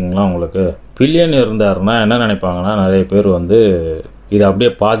இருக்காருன்னு வச்சுக்கோங்களேன். உங்களுக்கு பில்லியன் இருந்தாருன்னா என்ன நினைப்பாங்கன்னா, நிறைய பேர் வந்து இது அப்படியே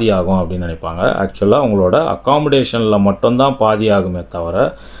பாதி ஆகும் அப்படின்னு நினைப்பாங்க. ஆக்சுவலாக உங்களோட அகாமடேஷனில் மட்டும்தான் பாதி ஆகுமே தவிர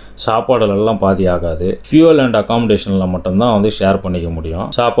சாப்பாடுலலாம் பாதி ஆகாது. ஃபியூவல் அண்ட் அகாமடேஷனில் மட்டும்தான் வந்து ஷேர் பண்ணிக்க முடியும்.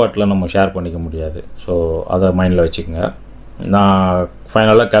 சாப்பாட்டில் நம்ம ஷேர் பண்ணிக்க முடியாது. ஸோ அதை மைண்டில் வச்சுக்கோங்க. நான்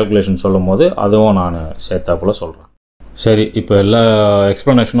ஃபைனலாக கால்குலேஷன் சொல்லும் போது அதுவும் நான் சேர்த்தாப்புல சொல்கிறேன். சரி, இப்போ எல்லா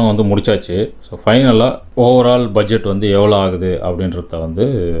எக்ஸ்ப்ளனேஷனும் வந்து முடிச்சாச்சு. ஸோ ஃபைனலாக ஓவரால் பட்ஜெட் வந்து எவ்வளோ ஆகுது அப்படின்றத வந்து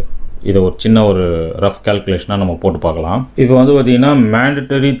இதை ஒரு சின்ன ஒரு ரஃப் கால்குலேஷனாக நம்ம போட்டு பார்க்கலாம். இப்போ வந்து பார்த்தீங்கன்னா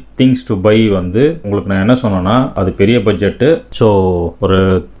மேண்டட்டரி திங்ஸ் டு பை வந்து உங்களுக்கு நான் என்ன சொன்னேன்னா அது பெரிய பட்ஜெட்டு. ஸோ ஒரு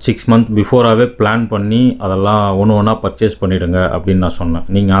 6 months பிஃபோராகவே பிளான் பண்ணி அதெல்லாம் ஒன்று ஒன்றா பர்ச்சேஸ் பண்ணிடுங்க அப்படின்னு நான் சொன்னேன்.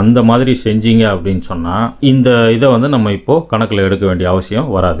 நீங்கள் அந்த மாதிரி செஞ்சீங்க அப்படின்னு சொன்னால் இந்த இதை வந்து நம்ம இப்போது கணக்கில் எடுக்க வேண்டிய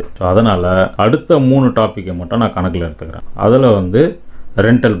அவசியம் வராது. ஸோ அதனால் அடுத்த 3 டாப்பிக்கை மட்டும் நான் கணக்கில் எடுத்துக்கிறேன். அதில் வந்து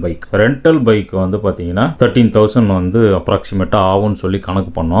ரெண்டல் பைக் வந்து பார்த்தீங்கன்னா 13,000 வந்து அப்ராக்சிமேட்டாக ஆகும்னு சொல்லி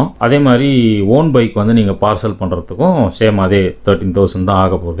கணக்கு பண்ணோம். அதே மாதிரி ஓன் பைக் வந்து நீங்கள் பார்சல் பண்ணுறதுக்கும் சேம் அதே 13,000 தான்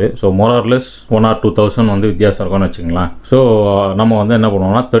ஆக போகுது. ஸோ மோரார்லெஸ் 1 or 2,000 வந்து வித்தியாசம் இருக்கும்னு வச்சுங்களேன். ஸோ நம்ம வந்து என்ன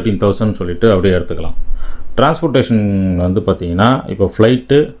பண்ணுவோம்னா 13,000 சொல்லிட்டு அப்படியே எடுத்துக்கலாம். டிரான்ஸ்போர்ட்டேஷன் வந்து பார்த்தீங்கன்னா இப்போ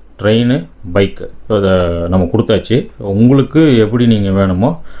ஃப்ளைட்டு, ட்ரெயின், பைக்கு அதை நம்ம கொடுத்தாச்சு. உங்களுக்கு எப்படி நீங்கள்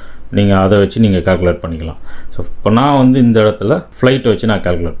வேணுமோ நீங்கள் அதை வச்சு நீங்கள் கால்குலேட் பண்ணிக்கலாம். ஸோ இப்போ நான் வந்து இந்த இடத்துல ஃப்ளைட்டை வச்சு நான்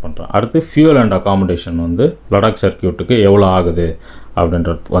கால்குலேட் பண்ணுறேன். அடுத்து ஃபியூல் அண்ட் அகாமடேஷன் வந்து லடாக் சர்க்கியூட்டுக்கு எவ்வளோ ஆகுது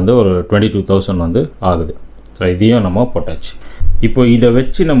அப்படின்றது வந்து ஒரு 22,000 வந்து ஆகுது. ஸோ இதையும் நம்ம போட்டாச்சு. இப்போ இதை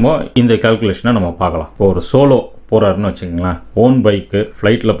வச்சு நம்ம இந்த கால்குலேஷனை நம்ம பார்க்கலாம். இப்போ ஒரு சோலோ போகிறாருன்னு வச்சுங்களேன், ஓன் பைக்கு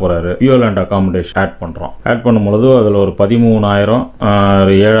ஃப்ளைட்டில் போகிறாரு, ஃபியூல் அண்ட் அகாமடேஷன் ஆட் பண்ணுறோம். ஆட் பண்ணும்பொழுது அதில் ஒரு 13,000,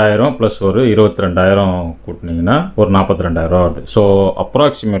 7,000 ப்ளஸ் ஒரு 22,000 கூட்டினீங்கன்னா ஒரு 42,000 வருது. ஸோ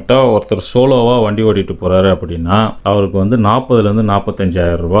அப்ராக்சிமேட்டாக ஒருத்தர் சோலோவாக வண்டி ஓட்டிட்டு போகிறாரு அப்படின்னா அவருக்கு வந்து 40,000 to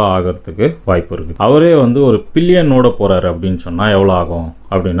 45,000 ஆகிறதுக்கு வாய்ப்பு இருக்குது. அவரே வந்து ஒரு பில்லியனோட போகிறாரு அப்படின்னு சொன்னால் எவ்வளோ ஆகும்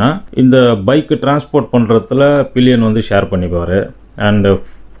அப்படின்னா இந்த பைக்கு டிரான்ஸ்போர்ட் பண்ணுறதுல பில்லியன் வந்து ஷேர் பண்ணிப்பார். அண்டு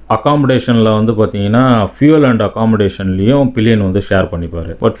அகாமடேஷனில் வந்து பார்த்தீங்கன்னா ஃபியூல் அண்ட் அகாமடேஷன்லேயும் பில்லியன் வந்து ஷேர்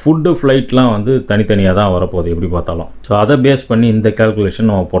பண்ணிப்பார். பட் ஃபுட்டு, ஃப்ளைட்லாம் வந்து தனித்தனியாக தான் வரப்போகுது எப்படி பார்த்தாலும். ஸோ அதை பேஸ் பண்ணி இந்த கால்குலேஷன்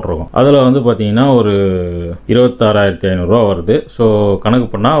நம்ம போட்டிருக்கோம். அதில் வந்து பார்த்தீங்கன்னா ஒரு 26,500 வருது. ஸோ கணக்கு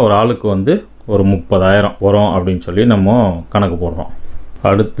பண்ணால் ஒரு ஆளுக்கு வந்து ஒரு 30,000 வரும் அப்படின்னு சொல்லி நம்ம கணக்கு போடுறோம்.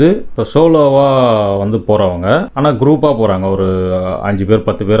 அடுத்து இப்போ சோலோவாக வந்து போகிறவங்க ஆனால் குரூப்பாக போகிறாங்க, ஒரு 5 பேர்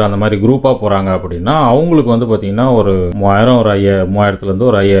 10 பேர் அந்த மாதிரி குரூப்பாக போகிறாங்க அப்படின்னா அவங்களுக்கு வந்து பார்த்திங்கன்னா ஒரு 3,000, ஒரு 3,000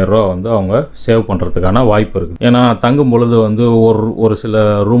 ஒரு 5,000 வந்து அவங்க சேவ் பண்ணுறதுக்கான வாய்ப்பு இருக்குது. ஏன்னா தங்கும் பொழுது வந்து ஒரு சில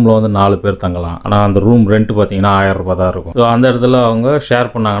ரூமில் வந்து 4 பேர் தங்கலாம். ஆனால் அந்த ரூம் ரெண்ட் பார்த்திங்கன்னா 1,000 தான் இருக்கும். ஸோ அந்த இடத்துல அவங்க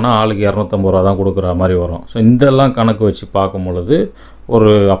ஷேர் பண்ணாங்கன்னா ஆளுக்கு 250 தான் கொடுக்குற மாதிரி வரும். ஸோ இதெல்லாம் கணக்கு வச்சு பார்க்கும் பொழுது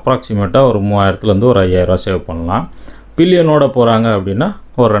ஒரு அப்ராக்சிமேட்டாக ஒரு 3,000 ஒரு 5,000 சேவ் பண்ணலாம். பில்லியனோட போகிறாங்க அப்படின்னா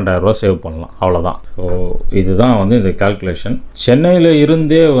ஒரு 2,000 சேவ் பண்ணலாம், அவ்வளோதான். ஸோ இதுதான் வந்து இந்த கால்குலேஷன். சென்னையில்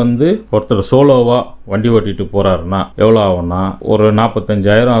இருந்தே வந்து ஒருத்தர் சோலோவாக வண்டி ஓட்டிட்டு போகிறாருன்னா எவ்வளோ ஆகும்னா ஒரு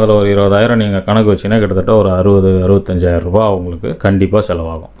 45,000, அதில் ஒரு 20,000 நீங்கள் கணக்கு வச்சிங்கன்னா கிட்டத்தட்ட ஒரு 60,000-65,000 உங்களுக்கு கண்டிப்பாக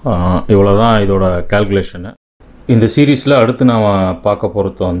செலவாகும். இவ்வளோ தான் இதோட கால்குலேஷனு. இந்த சீரீஸில் அடுத்து நாம் பார்க்க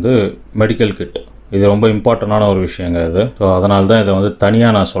போகிறது வந்து மெடிக்கல் கிட். இது ரொம்ப இம்பார்ட்டண்டான ஒரு விஷயங்க இது. ஸோ அதனால தான் இதை வந்து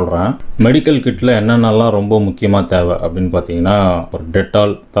தனியாக நான் சொல்கிறேன். மெடிக்கல் கிட்டில் என்னென்னலாம் ரொம்ப முக்கியமாக தேவை அப்படின்னு பார்த்தீங்கன்னா ஒரு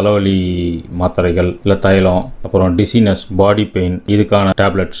டெட்டால், தலைவலி மாத்திரைகள் இல்லை தைலம், அப்புறம் டிசீனஸ், பாடி பெயின் இதுக்கான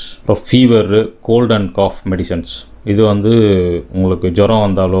டேப்லெட்ஸ், அப்புறம் fever, gold and cough medicines. இது வந்து உங்களுக்கு ஜுரம்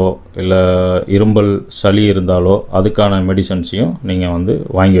வந்தாலோ இல்லை இரும்பல், சளி இருந்தாலோ அதுக்கான மெடிசன்ஸையும் நீங்கள் வந்து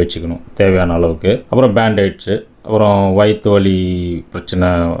வாங்கி வச்சுக்கணும் தேவையான அளவுக்கு. அப்புறம் பேண்டேட்ஸு, அப்புறம் வயிற்று வலி பிரச்சனை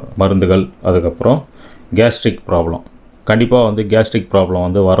மருந்துகள், அதுக்கப்புறம் கேஸ்ட்ரிக் ப்ராப்ளம். கண்டிப்பாக வந்து கேஸ்ட்ரிக் ப்ராப்ளம்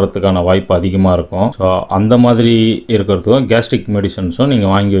வந்து வர்றதுக்கான வாய்ப்பு அதிகமாக இருக்கும். ஸோ அந்த மாதிரி இருக்கிறதுக்கும் கேஸ்ட்ரிக் மெடிசன்ஸும்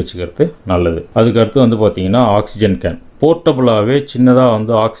நீங்கள் வாங்கி வச்சுக்கிறது நல்லது. அதுக்கடுத்து வந்து பார்த்தீங்கன்னா ஆக்சிஜன் கேன். போர்ட்டபுளாகவே சின்னதாக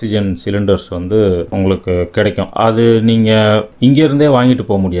வந்து ஆக்சிஜன் சிலிண்டர்ஸ் வந்து உங்களுக்கு கிடைக்கும். அது நீங்கள் இங்கேருந்தே வாங்கிட்டு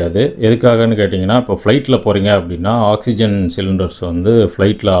போக முடியாது. எதுக்காகன்னு கேட்டிங்கன்னா இப்போ ஃப்ளைட்டில் போகிறீங்க அப்படின்னா ஆக்சிஜன் சிலிண்டர்ஸ் வந்து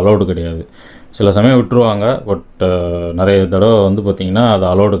ஃப்ளைட்டில் அலௌடு கிடையாது. சில சமயம் விட்டுருவாங்க, பட் நிறைய தடவை வந்து பார்த்திங்கன்னா அது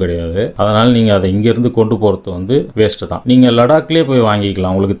அலோடு கிடையாது. அதனால் நீங்கள் அதை இங்கேருந்து கொண்டு போகிறது வந்து வேஸ்ட்டு தான். நீங்கள் லடாக்லேயே போய்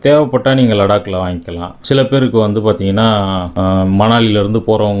வாங்கிக்கலாம். உங்களுக்கு தேவைப்பட்டால் நீங்கள் லடாக்கில் வாங்கிக்கலாம். சில பேருக்கு வந்து பார்த்திங்கன்னா மணாலியிலேருந்து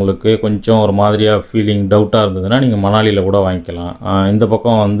போகிறவங்களுக்கு கொஞ்சம் ஒரு மாதிரியாக ஃபீலிங் டவுட்டாக இருந்ததுன்னா நீங்கள் மணாலியில் கூட வாங்கிக்கலாம். இந்த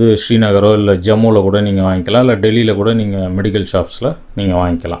பக்கம் வந்து ஸ்ரீநகரோ இல்லை ஜம்முவில் கூட நீங்கள் வாங்கிக்கலாம், இல்லை டெல்லியில் கூட நீங்கள் மெடிக்கல் ஷாப்ஸில் நீங்கள்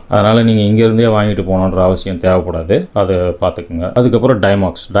வாங்கிக்கலாம். அதனால் நீங்கள் இங்கேருந்தே வாங்கிட்டு போகணுன்ற அவசியம் தேவைப்படாது, அதை பார்த்துக்குங்க. அதுக்கப்புறம்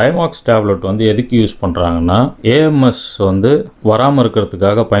டைமாக்ஸ் டேப்லெட் வந்து எதுக்கு யூஸ் பண்ணுறாங்கன்னா ஏஎம்எஸ் வந்து வராமல்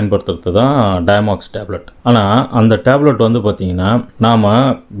இருக்கிறதுக்காக பயன்படுத்துறது தான் டைமாக்ஸ் டேப்லெட். ஆனால் அந்த டேப்லெட் வந்து பார்த்திங்கன்னா நாம்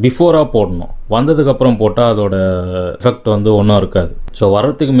பிஃபோராக போடணும், வந்ததுக்கப்புறம் போட்டால் அதோட எஃபெக்ட் வந்து ஒன்றும் இருக்காது. ஸோ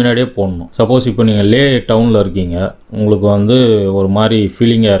வர்றதுக்கு முன்னாடியே போடணும். சப்போஸ் இப்போ நீங்கள் லே டவுனில் இருக்கீங்க, உங்களுக்கு வந்து ஒரு மாதிரி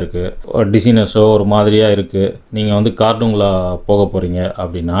ஃபீலிங்காக இருக்குது, டிசீனஸோ ஒரு மாதிரியாக இருக்குது, நீங்கள் வந்து கார்டுங்களா போக போகிறீங்க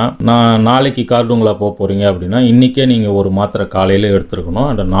அப்படின்னா, நாளைக்கு கார்டுங்களா போக போகிறீங்க அப்படின்னா இன்றைக்கே நீங்கள் ஒரு மாத்திரை காலையில் எடுத்துருக்கணும்,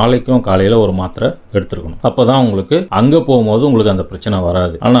 அந்த நாளைக்கும் காலையில் ஒரு மாத்திரை எடுத்துருக்கணும். அப்போ தான் உங்களுக்கு அங்கே போகும்போது உங்களுக்கு அந்த பிரச்சனை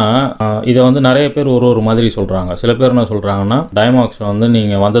வராது. ஆனால் இதை வந்து நிறைய பேர் ஒரு மாதிரி சொல்கிறாங்க. சில பேர் என்ன சொல்கிறாங்கன்னா டைமாக்ஸ் வந்து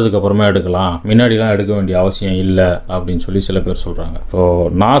நீங்கள் வந்ததுக்கப்புறமே எடுக்கலாம், முன்னாடிலாம் எடுக்க வேண்டிய அவசியம் இல்லை அப்படின்னு சொல்லி சில பேர் சொல்கிறாங்க. ஸோ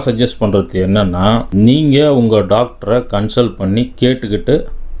நான் சஜஸ்ட் பண்ணுறது என்னென்னா, நீங்கள் உங்கள் டாக்டரை கன்சல்ட் பண்ணி கேட்டுக்கிட்டு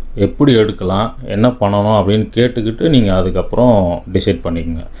எப்படி எடுக்கலாம், என்ன பண்ணணும் அப்படின்னு கேட்டுக்கிட்டு நீங்கள் அதுக்கப்புறம் டிசைட்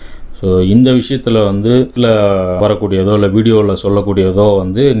பண்ணிக்கோங்க. ஸோ இந்த விஷயத்தில் வந்து இல்லை வரக்கூடியதோ இல்லை வீடியோவில் சொல்லக்கூடியதோ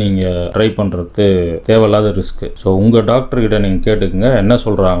வந்து நீங்கள் ட்ரை பண்ணுறது தேவையில்லாத ரிஸ்க்கு. ஸோ உங்கள் டாக்டர்கிட்ட நீங்கள் கேட்டுக்குங்க, என்ன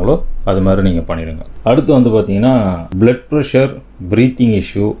சொல்கிறாங்களோ அது மாதிரி நீங்கள் பண்ணிடுங்க. அடுத்து வந்து பார்த்தீங்கன்னா பிளட் ப்ரெஷர், ப்ரீத்திங்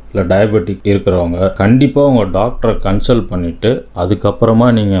இஷ்யூ இல்லை டயபெட்டிக் இருக்கிறவங்க கண்டிப்பாக உங்கள் டாக்டரை கன்சல்ட் பண்ணிவிட்டு அதுக்கப்புறமா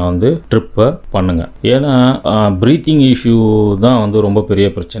நீங்கள் வந்து ட்ரிப்பை பண்ணுங்கள். ஏன்னா ப்ரீத்திங் இஷ்யூ தான் வந்து ரொம்ப பெரிய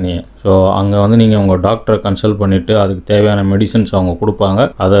பிரச்சனையே. ஸோ அங்கே வந்து நீங்கள் உங்கள் டாக்டரை கன்சல்ட் பண்ணிவிட்டு அதுக்கு தேவையான மெடிசன்ஸ் அவங்க கொடுப்பாங்க,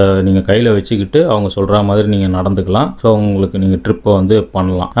 அதை நீங்கள் கையில் வச்சுக்கிட்டு அவங்க சொல்கிற மாதிரி நீங்கள் நடந்துக்கலாம். ஸோ உங்களுக்கு நீங்கள் ட்ரிப்பை வந்து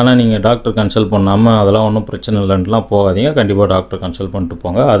பண்ணலாம். ஆனால் நீங்கள் டாக்டர் கன்சல்ட் பண்ணாமல் அதெல்லாம் ஒன்றும் பிரச்சனை இல்லைன்ட்டுலாம் போகாதீங்க. கண்டிப்பாக டாக்டர் கன்சல்ட் பண்ணிட்டு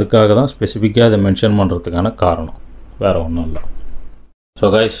போங்க. அதுக்காக தான் ஸ்பெசிஃபிக்காக அதை மென்ஷன் பண்ணுறதுக்கான காரணம், வேறு ஒன்றும் இல்லை. ஸோ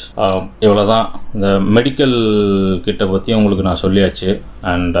கைஸ், இவ்வளோ தான். இந்த மெடிக்கல் கிட்ட பற்றி உங்களுக்கு நான் சொல்லியாச்சு.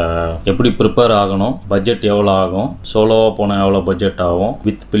 அண்ட் எப்படி ப்ரிப்பேர் ஆகணும், பட்ஜெட் எவ்வளோ ஆகும், சோலோவாக போனால் எவ்வளோ பட்ஜெட் ஆகும்,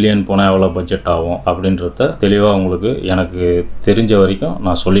 வித் பில்லியன் போனால் எவ்வளோ பட்ஜெட் ஆகும் அப்படின்றத தெளிவாக உங்களுக்கு எனக்கு தெரிஞ்ச வரைக்கும்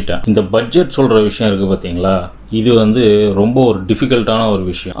நான் சொல்லிட்டேன். இந்த பட்ஜெட் சொல்கிற விஷயம் இருக்குது பார்த்தீங்களா, இது வந்து ரொம்ப ஒரு டிஃபிகல்ட்டான ஒரு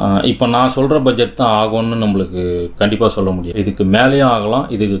விஷயம். இப்போ நான் சொல்கிற பட்ஜெட் தான் ஆகும்னு நம்மளுக்கு கண்டிப்பாக சொல்ல முடியும். இதுக்கு மேலேயும் ஆகலாம்,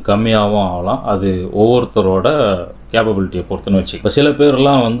 இதுக்கு கம்மியாகவும் ஆகலாம். அது ஒவ்வொருத்தரோட கேப்பபிலிட்டியை பொறுத்துன்னு வச்சு. இப்போ சில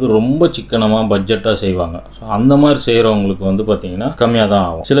பேர்லாம் வந்து ரொம்ப சிக்கனமாக பட்ஜெட்டாக செய்வாங்க. ஸோ அந்த மாதிரி செய்கிறவங்களுக்கு வந்து பார்த்திங்கன்னா கம்மியாக தான்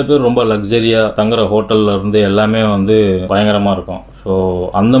ஆகும். சில பேர் ரொம்ப லக்ஸரியாக தங்குற ஹோட்டலில் இருந்து எல்லாமே வந்து பயங்கரமாக இருக்கும். ஸோ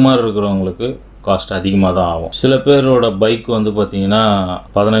அந்த மாதிரி இருக்கிறவங்களுக்கு காஸ்ட் அதிகமாக தான் ஆகும். சில பேரோட பைக் வந்து பார்த்தீங்கன்னா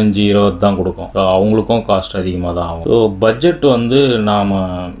 15-20 தான் கொடுக்கும். ஸோ அவங்களுக்கும் காஸ்ட் அதிகமாக தான் ஆகும். ஸோ பட்ஜெட் வந்து நாம்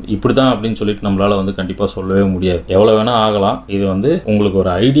இப்படி தான் அப்படின்னு சொல்லிட்டு நம்மளால் வந்து கண்டிப்பாக சொல்லவே முடியாது. எவ்வளோ வேணால் ஆகலாம். இது வந்து உங்களுக்கு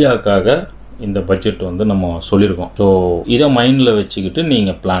ஒரு ஐடியாவுக்காக இந்த பட்ஜெட் வந்து நம்ம சொல்லியிருக்கோம். ஸோ இதை மைண்டில் வச்சுக்கிட்டு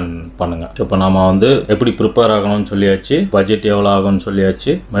நீங்கள் பிளான் பண்ணுங்கள். ஸோ இப்போ நம்ம வந்து எப்படி ப்ரிப்பேர் ஆகணும்னு சொல்லியாச்சு, பட்ஜெட் எவ்வளோ ஆகும்னு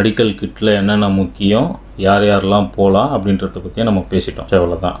சொல்லியாச்சு, மெடிக்கல் கிட்டில் என்னென்ன முக்கியம், யார் யாரெல்லாம் போகலாம் அப்படின்றத பற்றியே நம்ம பேசிட்டோம்.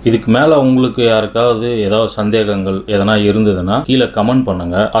 எவ்வளோ தான். இதுக்கு மேலே உங்களுக்கு யாருக்காவது ஏதாவது சந்தேகங்கள் எதனா இருந்ததுன்னா கீழே கமெண்ட்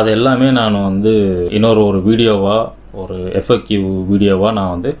பண்ணுங்கள். அது எல்லாமே நான் வந்து இன்னொரு வீடியோவாக, ஒரு FAQ வீடியோவாக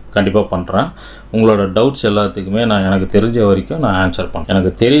நான் வந்து கண்டிப்பாக பண்ணுறேன். உங்களோட டவுட்ஸ் எல்லாத்துக்குமே நான் எனக்கு தெரிஞ்ச வரைக்கும் நான் ஆன்சர் பண்ணேன்.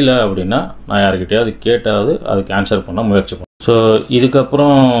 எனக்கு தெரியல அப்படின்னா நான் யார்கிட்டயாவது கேட்டாவது அதுக்கு ஆன்சர் பண்ண முயற்சி பண்ணேன். ஸோ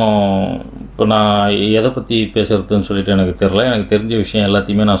இதுக்கப்புறம் இப்போ நான் எதை பற்றி பேசுகிறதுன்னு சொல்லிட்டு எனக்கு தெரில. எனக்கு தெரிஞ்ச விஷயம்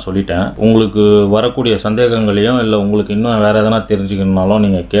எல்லாத்தையுமே நான் சொல்லிட்டேன். உங்களுக்கு வரக்கூடிய சந்தேகங்களையும் இல்லை உங்களுக்கு இன்னும் வேறு எதனா தெரிஞ்சுக்கணுனாலும்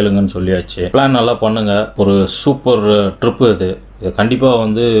நீங்கள் கேளுங்கன்னு சொல்லியாச்சு. பிளான் நல்லா பண்ணுங்கள். ஒரு சூப்பர் ட்ரிப்பு இது. இது கண்டிப்பாக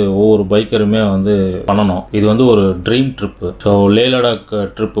வந்து ஒவ்வொரு பைக்கருமே வந்து பண்ணணும். இது வந்து ஒரு dream trip. So Leh Ladakh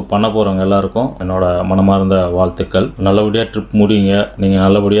trip பண்ண போகிறவங்க எல்லாருக்கும் என்னோட மனமார்ந்த வாழ்த்துக்கள். நல்லபடியாக ட்ரிப் முடியுங்க. நீங்கள்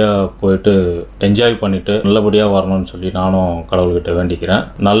நல்லபடியாக போயிட்டு என்ஜாய் பண்ணிவிட்டு நல்லபடியாக வரணும்னு சொல்லி நானும் கடவுள்கிட்ட வேண்டிக்கிறேன்.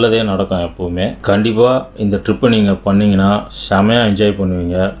 நல்லதே நடக்கும் எப்போவுமே. கண்டிப்பாக இந்த ட்ரிப்பை நீங்கள் பண்ணிங்கன்னா செமையாக என்ஜாய்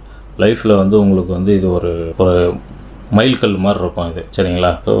பண்ணுவீங்க. லைஃப்பில் வந்து உங்களுக்கு வந்து இது ஒரு மைல்கல் மாதிரி இருக்கும் இது.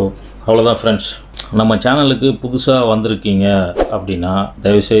 சரிங்களா? ஸோ அவ்வளோதான் ஃப்ரெண்ட்ஸ். நம்ம சேனலுக்கு புதுசாக வந்திருக்கீங்க அப்படின்னா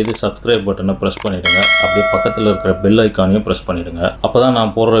தயவுசெய்து சப்ஸ்கிரைப் பட்டனை ப்ரெஸ் பண்ணிவிடுங்க. அப்படியே பக்கத்தில் இருக்கிற பெல் ஐக்கானையும் ப்ரெஸ் பண்ணிவிடுங்க. அப்போ தான்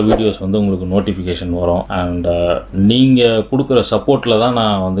நான் போடுற வீடியோஸ் வந்து உங்களுக்கு நோட்டிஃபிகேஷன் வரும். அண்ட் நீங்கள் கொடுக்குற சப்போர்ட்டில் தான்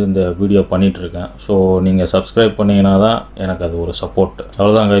நான் வந்து இந்த வீடியோ பண்ணிகிட்ருக்கேன். ஸோ நீங்கள் சப்ஸ்கிரைப் பண்ணிங்கன்னா தான் எனக்கு அது ஒரு சப்போர்ட்.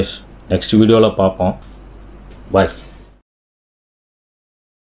 அவ்வளோதான் கைஸ். நெக்ஸ்ட் வீடியோவில் பார்ப்போம். பாய்.